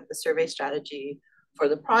along with the survey strategy for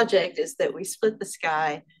the project, is that we split the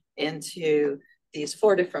sky into these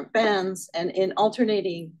 4 different bands, and in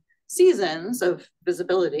alternating seasons of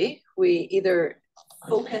visibility, we either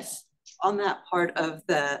focus on that part of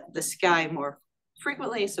the sky more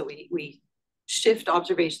frequently, so we shift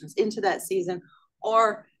observations into that season,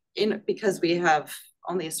 or because we have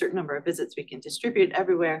only a certain number of visits we can distribute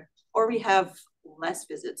everywhere, or we have less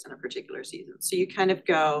visits in a particular season. So you kind of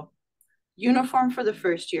go uniform for the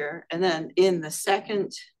first year, and then in the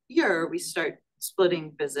second year we start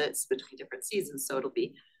splitting visits between different seasons. So it'll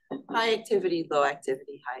be high activity, low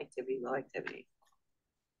activity, high activity, low activity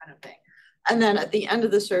kind of thing. And then at the end of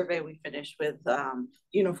the survey, we finish with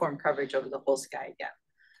uniform coverage over the whole sky again.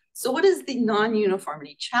 So what is the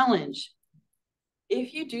non-uniformity challenge?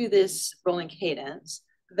 If you do this rolling cadence,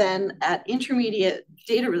 then at intermediate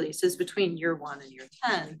data releases between year 1 and year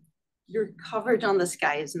 10, your coverage on the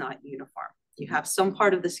sky is not uniform. You have some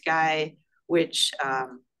part of the sky which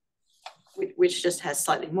just has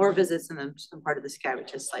slightly more visits, and then some part of the sky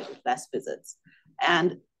which has slightly less visits.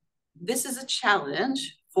 And this is a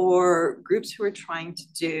challenge for groups who are trying to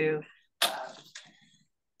do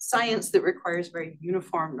science that requires very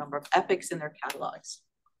uniform number of epochs in their catalogs.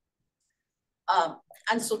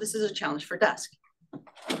 And so this is a challenge for DESC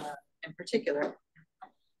in particular.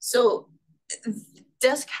 So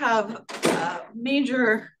DESC have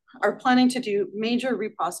are planning to do major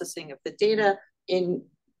reprocessing of the data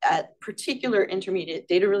at particular intermediate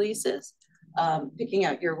data releases, picking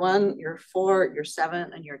out year 1, year 4, year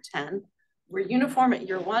 7, and year 10. We're uniform at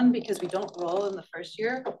year 1 because we don't roll in the first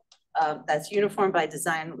year. That's uniform by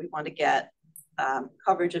design. We want to get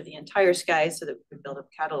coverage of the entire sky so that we can build up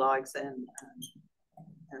catalogs and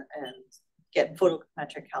get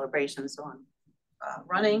photometric calibration and so on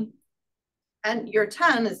running. And year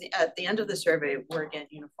 10 is at the end of the survey, we're again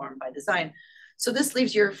uniform by design. So this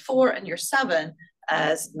leaves year 4 and year 7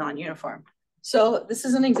 as non-uniform. So this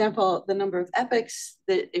is an example, the number of epochs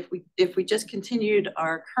that if we just continued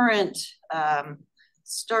our current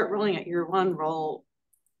start rolling at year 1,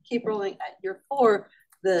 keep rolling at year 4,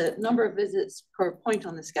 the number of visits per point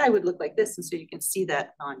on the sky would look like this. And so you can see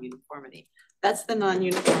that non-uniformity. That's the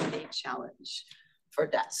non-uniformity challenge for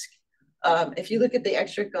DESC. If you look at the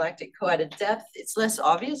extragalactic coadded depth, it's less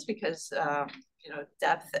obvious because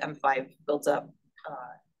depth M5 builds up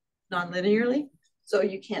non-linearly, so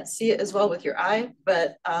you can't see it as well with your eye.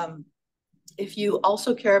 But if you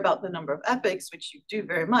also care about the number of epochs, which you do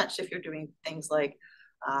very much if you're doing things like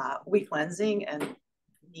weak lensing and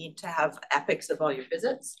need to have epochs of all your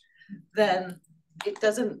visits, then it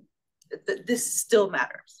doesn't. This still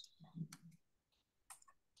matters.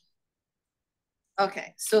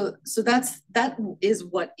 Okay, so that is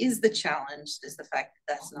what is the challenge, is the fact that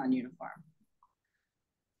that's non-uniform.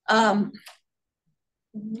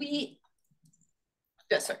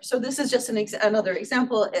 So this is just another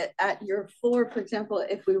example. At year 4, for example,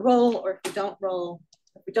 if we roll or if we don't roll,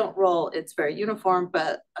 it's very uniform,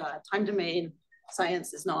 but time domain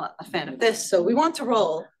science is not a fan of this. So we want to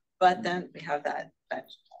roll, but then we have that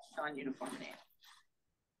non-uniformity.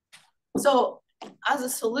 So as a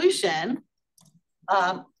solution,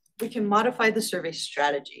 we can modify the survey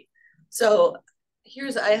strategy. So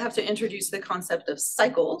I have to introduce the concept of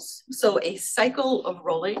cycles. So a cycle of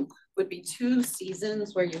rolling would be 2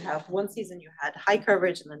 seasons where you have one season you had high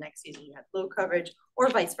coverage and the next season you had low coverage, or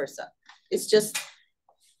vice versa. It's just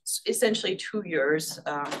essentially 2 years,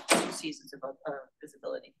 2 seasons of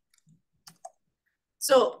visibility.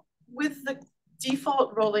 So with the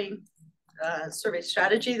default rolling survey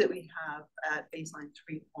strategy that we have at baseline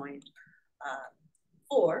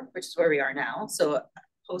 3.4, which is where we are now, so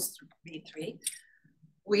post V3,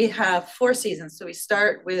 we have 4 seasons. So we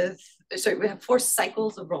have 4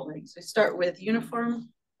 cycles of rolling. So we start with a uniform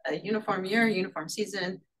year, uniform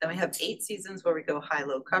season. Then we have 8 seasons where we go high,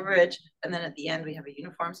 low coverage. And then at the end, we have a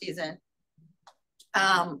uniform season.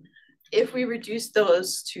 If we reduce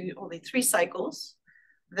those to only 3 cycles,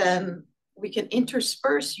 then we can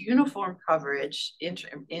intersperse uniform coverage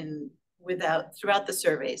throughout the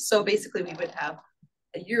survey. So basically we would have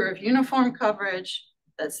a year of uniform coverage.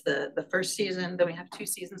 That's the first season. Then we have 2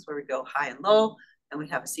 seasons where we go high and low. And we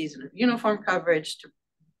have a season of uniform coverage to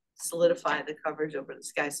solidify the coverage over the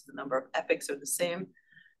sky so the number of epochs are the same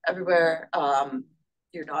everywhere.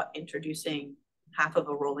 You're not introducing half of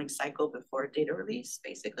a rolling cycle before data release,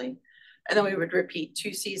 basically. And then we would repeat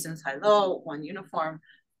 2 seasons high-low, 1 uniform,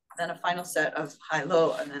 then a final set of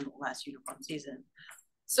high-low, and then the last uniform season.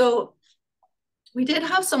 So we did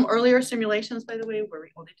have some earlier simulations, by the way, where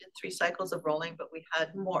we only did 3 cycles of rolling, but we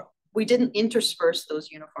had more. We didn't intersperse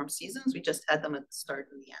those uniform seasons. We just had them at the start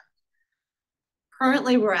and the end.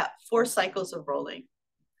 Currently, we're at 4 cycles of rolling.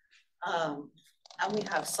 And we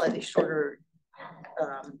have slightly shorter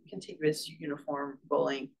contiguous uniform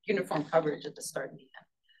coverage at the start and the end.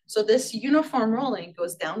 So this uniform rolling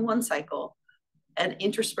goes down 1 cycle and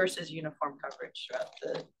intersperses uniform coverage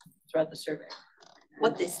throughout the survey.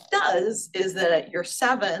 What this does is that at year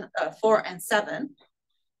 4 and 7,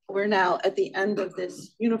 we're now at the end of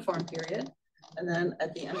this uniform period, and then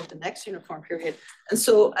at the end of the next uniform period. And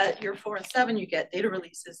so at year 4 and 7, you get data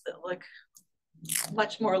releases that look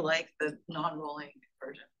much more like the non-rolling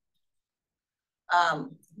version.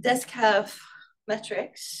 DESC have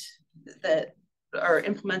metrics that are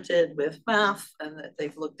implemented with math, and that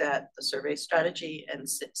they've looked at the survey strategy and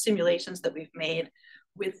simulations that we've made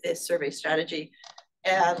with this survey strategy.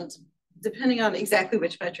 And depending on exactly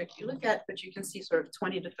which metric you look at, but you can see sort of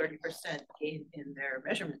 20 to 30% gain in their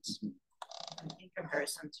measurements in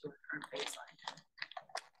comparison to a current baseline.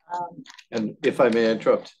 And if I may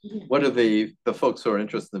interrupt, what are the folks who are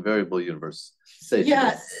interested in the variable universe say?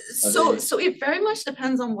 Yeah, so it very much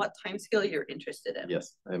depends on what timescale you're interested in.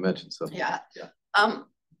 Yes, I imagine so. Yeah.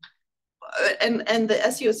 And the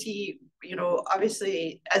SCOC, you know,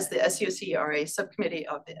 obviously as the SCOC are a subcommittee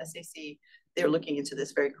of the SAC, they're looking into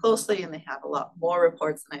this very closely, and they have a lot more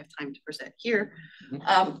reports than I have time to present here.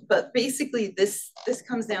 But basically this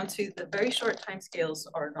comes down to the very short timescales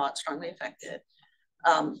are not strongly affected.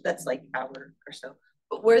 That's like hour or so.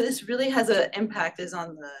 But where this really has an impact is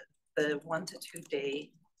on the 1 to 2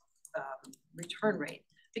 day return rate,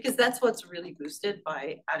 because that's what's really boosted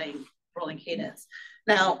by adding rolling cadence.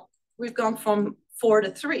 Now, we've gone from 4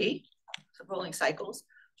 to 3 rolling cycles,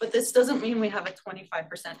 but this doesn't mean we have a 25%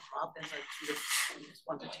 drop in the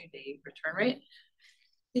 1 to 2 day return rate,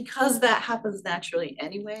 because that happens naturally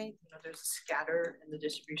anyway. You know, there's a scatter in the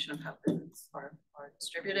distribution of how things are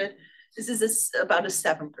distributed. This is about a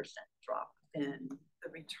 7% drop in the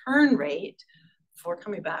return rate for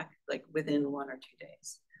coming back like within 1 or 2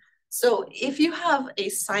 days. So if you have a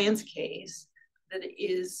science case that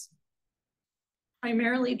is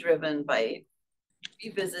primarily driven by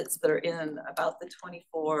revisits that are in about the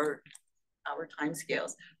 24-hour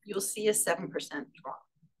timescales, you'll see a 7% drop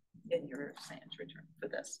in your science return for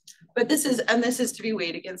this. But this is to be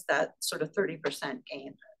weighed against that sort of 30%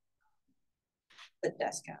 gain that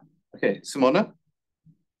desk have. Okay, Simona?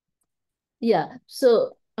 Yeah,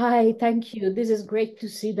 so I thank you. This is great to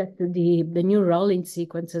see that the new rolling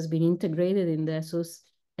sequence has been integrated in the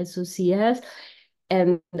SOCS.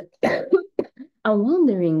 And I'm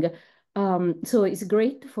wondering, so it's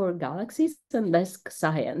great for galaxies and desk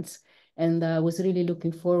science. And I was really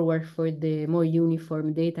looking forward for the more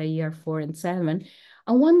uniform data year 4 and 7.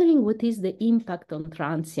 I'm wondering what is the impact on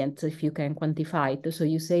transients, if you can quantify it. So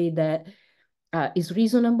you say that is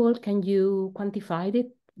reasonable. Can you quantify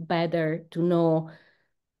it better to know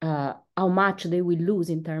how much they will lose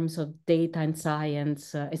in terms of data and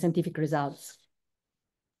science, scientific results?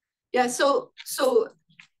 Yeah, so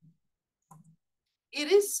it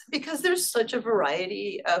is, because there's such a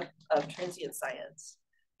variety of transient science,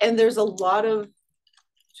 and there's a lot of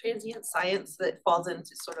transient science that falls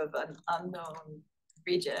into sort of an unknown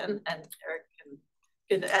region. And Eric can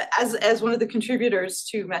as one of the contributors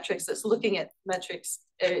to metrics that's looking at metrics,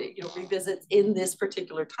 you know, revisits in this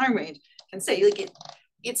particular time range, can say like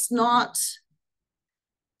it's not,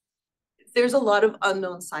 there's a lot of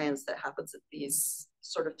unknown science that happens at these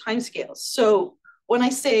sort of timescales. So when I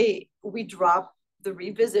say we drop the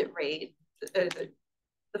revisit rate, the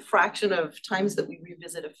fraction of times that we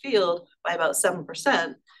revisit a field by about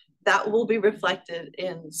 7%, that will be reflected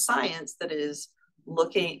in science that is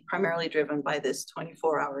looking primarily driven by this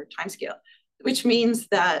 24-hour timescale, which means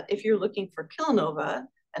that if you're looking for kilonova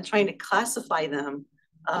and trying to classify them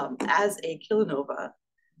as a kilonova,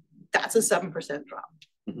 that's a 7% drop.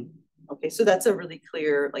 Okay, so that's a really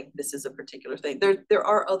clear, like this is a particular thing. There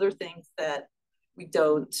are other things that we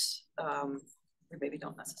don't, or maybe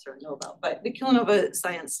don't necessarily know about, but the kilonova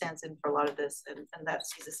science stands in for a lot of this, and that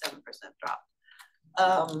sees a 7% drop.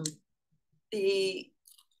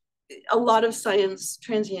 A lot of science,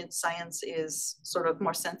 transient science, is sort of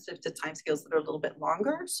more sensitive to timescales that are a little bit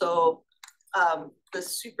longer. So the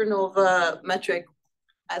supernova metric,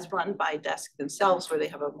 as run by desk themselves, where they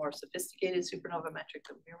have a more sophisticated supernova metric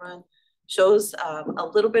than we run, shows a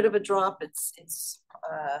little bit of a drop. It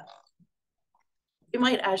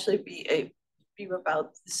might actually be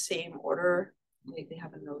about the same order. They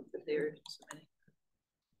have a note that they're submitting.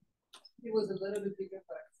 It was a little bit bigger,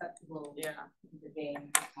 but acceptable. Yeah. The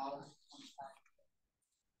game smaller.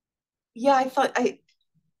 Yeah,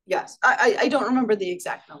 I don't remember the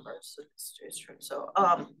exact numbers. So it's true.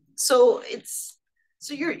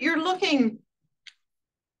 So you're looking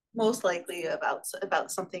most likely about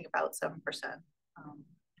something about 7%.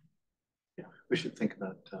 Yeah, we should think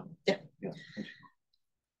about yeah. Yeah.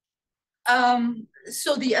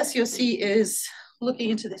 So the SCOC is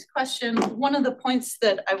looking into this question. One of the points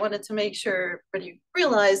that I wanted to make sure everybody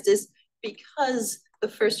realized is, because the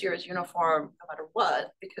first year is uniform no matter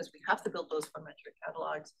what, because we have to build those photometric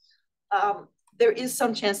catalogs, there is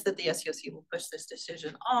some chance that the SCOC will push this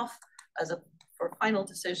decision off for a final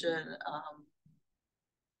decision,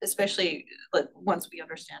 especially once we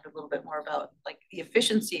understand a little bit more about like the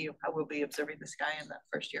efficiency of how we'll be observing the sky in that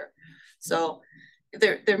first year. So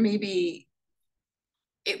there may be,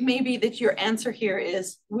 it may be that your answer here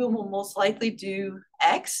is we will most likely do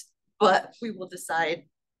X, but we will decide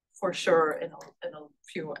for sure in a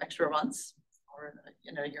few extra months or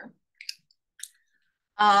in a year.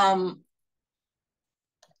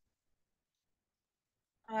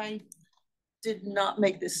 did not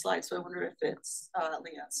make this slide, so I wonder if it's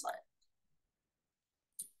Leanne's slide.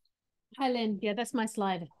 Hi, Lynn. Yeah, that's my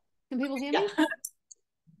slide. Can people hear me?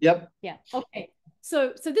 Yep. Yeah. Okay.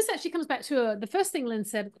 So this actually comes back to the first thing Lynn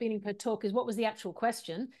said at the beginning of her talk is what was the actual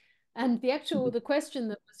question? And the question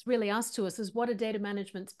that was really asked to us is what are data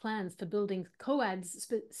management's plans for building coads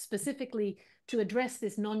specifically to address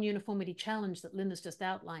this non-uniformity challenge that Lynn has just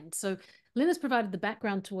outlined? So Lynn has provided the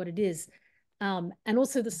background to what it is, and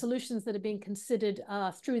also the solutions that are being considered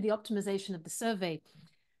through the optimization of the survey.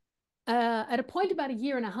 At a point about 1.5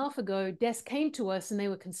 years ago, DES came to us and they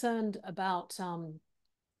were concerned about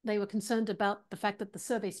the fact that the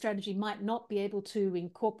survey strategy might not be able to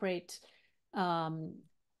incorporate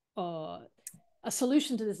a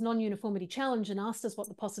solution to this non-uniformity challenge, and asked us what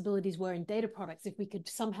the possibilities were in data products if we could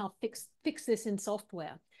somehow fix this in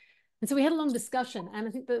software. And so we had a long discussion, and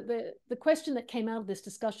I think the question that came out of this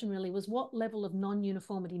discussion really was what level of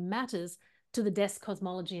non-uniformity matters to the DES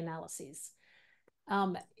cosmology analyses.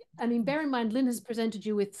 I mean, bear in mind, Lynn has presented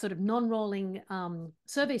you with sort of non-rolling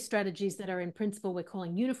survey strategies that are in principle we're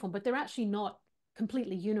calling uniform, but they're actually not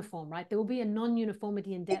completely uniform, right? There will be a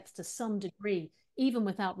non-uniformity in depth to some degree, even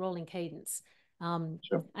without rolling cadence.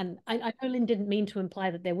 Sure. And I know Lynn didn't mean to imply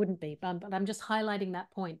that there wouldn't be, but I'm just highlighting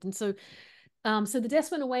that point. And so so the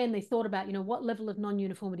DES went away and they thought about, what level of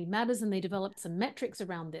non-uniformity matters, and they developed some metrics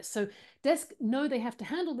around this. So DES know they have to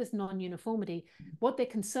handle this non-uniformity. What they're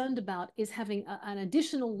concerned about is having an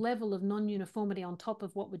additional level of non-uniformity on top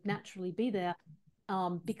of what would naturally be there,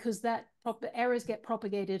 because that errors get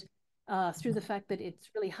propagated through the fact that it's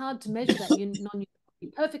really hard to measure that non-uniformity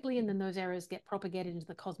perfectly, and then those errors get propagated into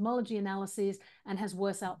the cosmology analyses and has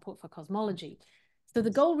worse output for cosmology. So the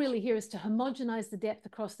goal really here is to homogenize the depth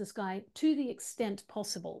across the sky to the extent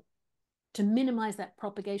possible to minimize that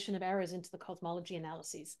propagation of errors into the cosmology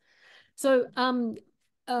analyses. So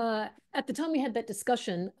at the time we had that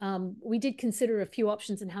discussion, we did consider a few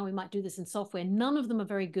options in how we might do this in software. None of them are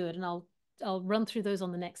very good, and I'll run through those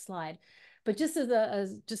on the next slide. But just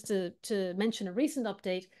to mention a recent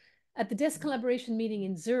update, at the DES collaboration meeting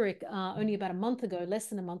in Zurich only about less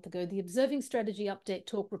than a month ago, the observing strategy update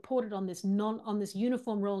talk reported on this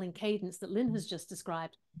uniform rolling cadence that Lynn has just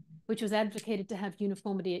described, which was advocated to have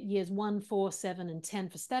uniformity at years 1, 4, 7, and 10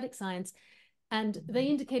 for static science, and they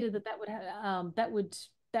indicated that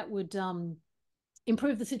would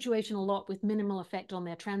improve the situation a lot with minimal effect on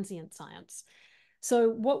their transient science. So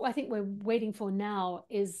what I think we're waiting for now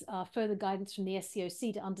is further guidance from the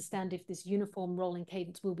SCOC to understand if this uniform rolling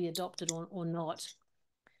cadence will be adopted or not.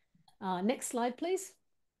 Next slide, please.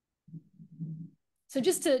 So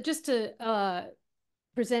just to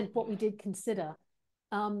present what we did consider.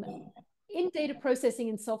 In data processing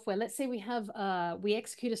and software, let's say we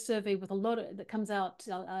execute a survey with a lot of, that comes out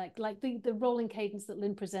like the rolling cadence that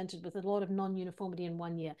Lynn presented with a lot of non-uniformity in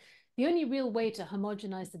 1 year. The only real way to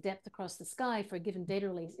homogenize the depth across the sky for a given data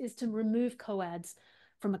release is to remove coads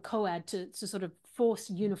from a coad to sort of force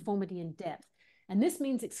uniformity in depth. And this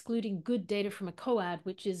means excluding good data from a coad,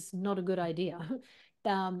 which is not a good idea.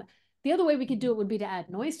 The other way we could do it would be to add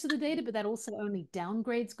noise to the data, but that also only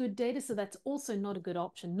downgrades good data. So that's also not a good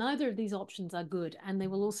option. Neither of these options are good, and they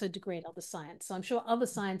will also degrade other science. So I'm sure other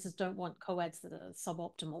sciences don't want coads that are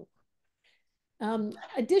suboptimal.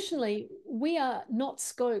 Additionally, we are not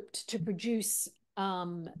scoped to produce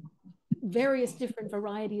various different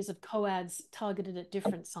varieties of coads targeted at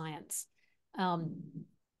different science.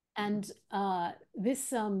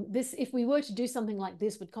 This, if we were to do something like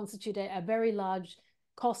this, would constitute a very large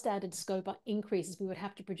cost added scope increases. We would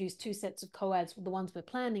have to produce 2 sets of coads for the ones we're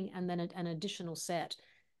planning, and then an additional set.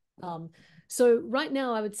 So right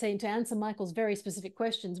now, I would say, to answer Michael's very specific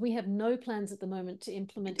questions, we have no plans at the moment to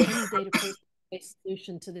implement any data process-based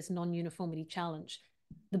solution to this non-uniformity challenge.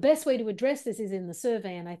 The best way to address this is in the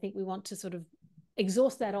survey, and I think we want to sort of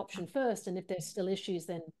exhaust that option first, and if there's still issues,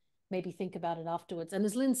 then maybe think about it afterwards. And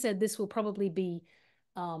as Lynn said, this will probably be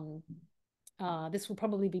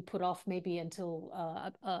put off maybe until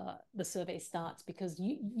the survey starts, because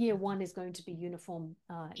year 1 is going to be uniform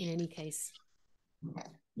in any case.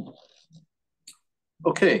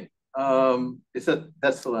 Okay, that's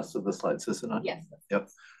the last of the slides, isn't it? Yes. Yep.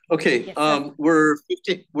 Okay, yes,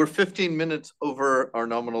 we're 15 minutes over our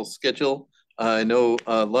nominal schedule. I know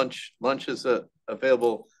lunch is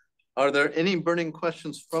available. Are there any burning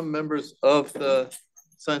questions from members of the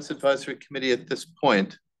Science Advisory Committee at this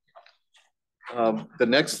point? The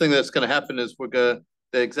next thing that's going to happen is the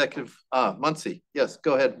executive, Muncie. Yes,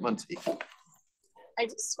 go ahead, Muncie. I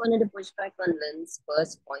just wanted to push back on Lynn's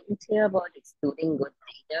first point here about excluding good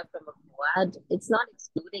data from a quad. It's not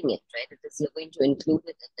excluding it, right? It is you're going to include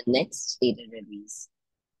it in the next data release.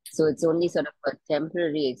 So it's only sort of a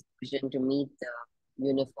temporary exclusion to meet the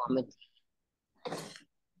uniformity depth.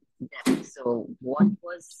 So what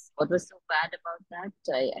was so bad about that?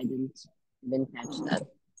 I didn't catch that.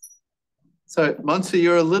 So Muncie,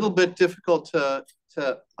 you're a little bit difficult to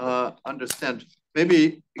understand.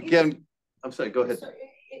 Maybe again, I'm sorry, go ahead. So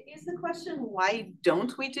is the question, why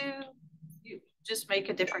don't we just make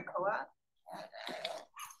a different coad?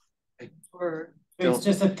 Or it's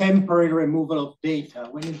just a temporary removal of data.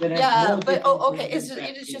 When yeah, but okay,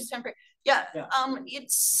 it is just temporary. Yeah, yeah.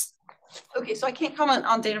 It's okay. So I can't comment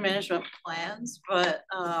on data management plans, but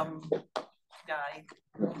yeah,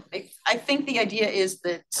 I think the idea is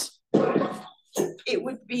that it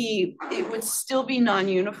would still be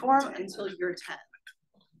non-uniform until year 10.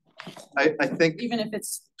 I think even if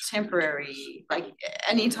it's temporary, like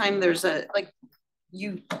anytime there's a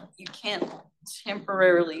you can't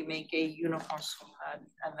temporarily make a uniform squad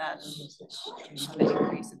and then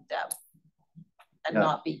increase in depth and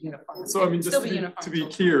not be uniform. So I mean, just to be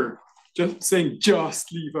clear,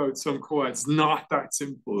 just leave out some coads, not that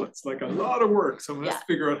simple. It's like a lot of work. Someone has to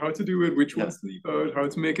figure out how to do it, which ones to leave out, how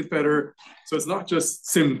to make it better. So it's not just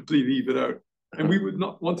simply leave it out. And we would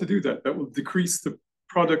not want to do that. That will decrease the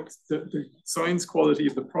product, the science quality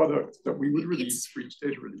of the product that we would release for each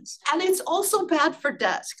data release. And it's also bad for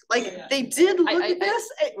desk. Like they did look at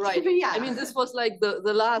this. Right. Yeah. I mean, this was like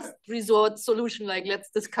the last resort solution. Like, let's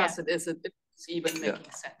discuss it. Is it's even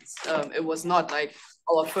making sense? It was not like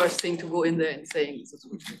our first thing to go in there and saying this is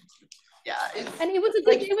yeah. And it was a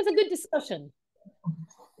good discussion.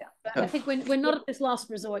 Yeah. I think we're not at this last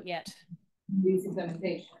resort yet. These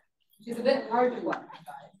implementation, which is a bit hard to watch.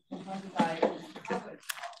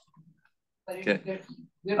 Okay.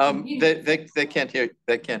 They can't hear.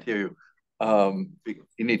 They can't hear you.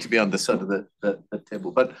 You need to be on this side of the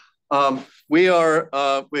table. But we are.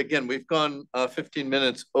 We've gone 15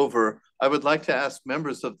 minutes over. I would like to ask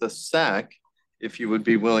members of the SAC if you would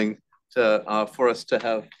be willing to for us to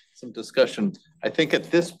have some discussion. I think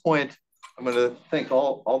at this point I'm going to thank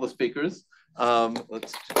all the speakers.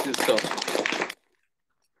 Let's do so.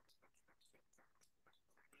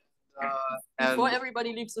 Before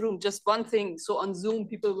everybody leaves the room, just one thing. So on Zoom,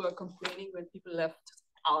 people were complaining when people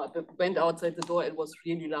went outside the door, it was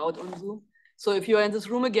really loud on Zoom. So if you're in this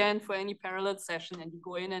room again for any parallel session and you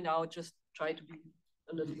go in and out, just try to be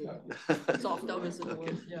a little bit softer with the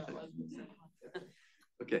words. Yeah.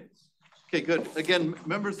 Okay. Okay, good. Again,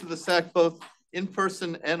 members of the SAC, both in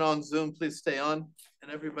person and on Zoom, please stay on.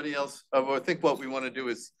 And everybody else, I think what we want to do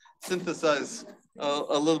is synthesize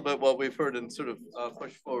a little bit what we've heard and sort of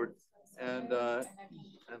push forward. And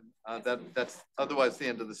that's otherwise the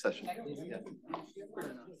end of the session. Yeah.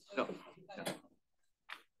 No.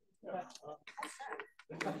 Yeah.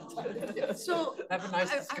 So have a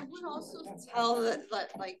nice I would also tell that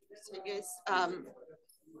like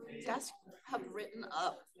Desk have written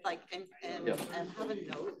up and have a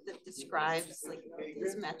note that describes like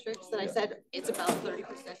these metrics that I said it's about 30%.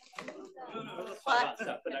 But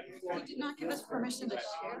they did not give us permission to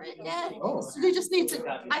share it yet. So they just need to,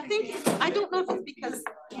 I don't know if it's because,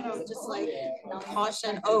 just like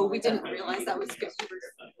caution, we didn't realize that was because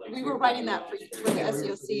we were writing that for the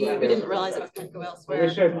SEOC. We didn't realize it was going to go elsewhere.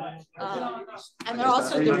 And they're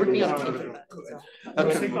also, there would be other people. I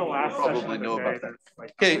think the last probably know about that.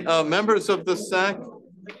 Okay, members of the SAC,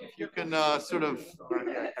 you can sort of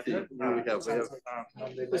see who we have.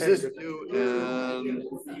 This is you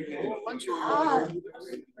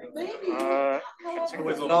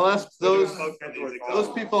and I'll ask those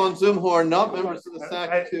people on Zoom who are not members of the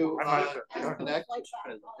SAC to connect.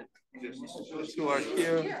 Those who are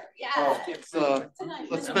here,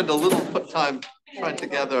 let's spend a little time trying to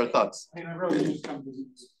gather our thoughts.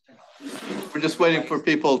 We're just waiting for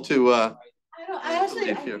people to I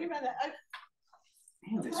actually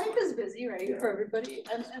life is busy, right, for everybody,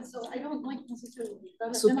 and so I don't like necessarily.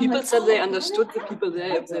 So people said they understood the people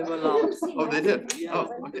there if they were loud. Oh, they did. Yeah,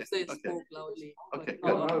 okay. If they spoke loudly. Okay,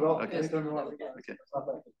 good.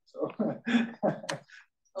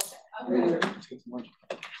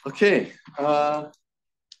 Okay. Okay.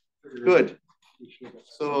 Good.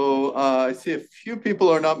 So I see a few people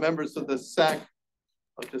are not members of the SAC.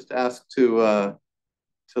 I'll just ask to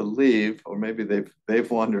leave, or maybe they've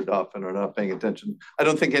wandered off and are not paying attention. I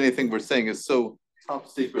don't think anything we're saying is so top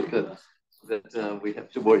secret that we have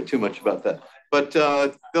to worry too much about that. But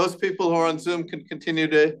those people who are on Zoom can continue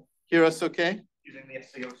to hear us okay?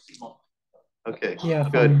 Okay, yeah,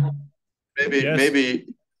 good. Maybe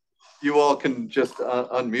you all can just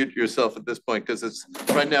unmute yourself at this point, because it's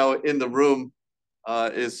right now in the room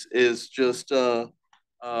is just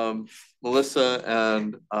Melissa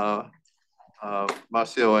and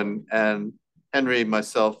Marcio and Henry,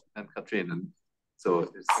 myself, and Katrine, and so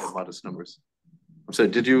it's modest numbers. I'm sorry.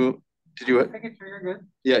 Did you? You're good.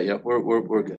 Yeah, we're good.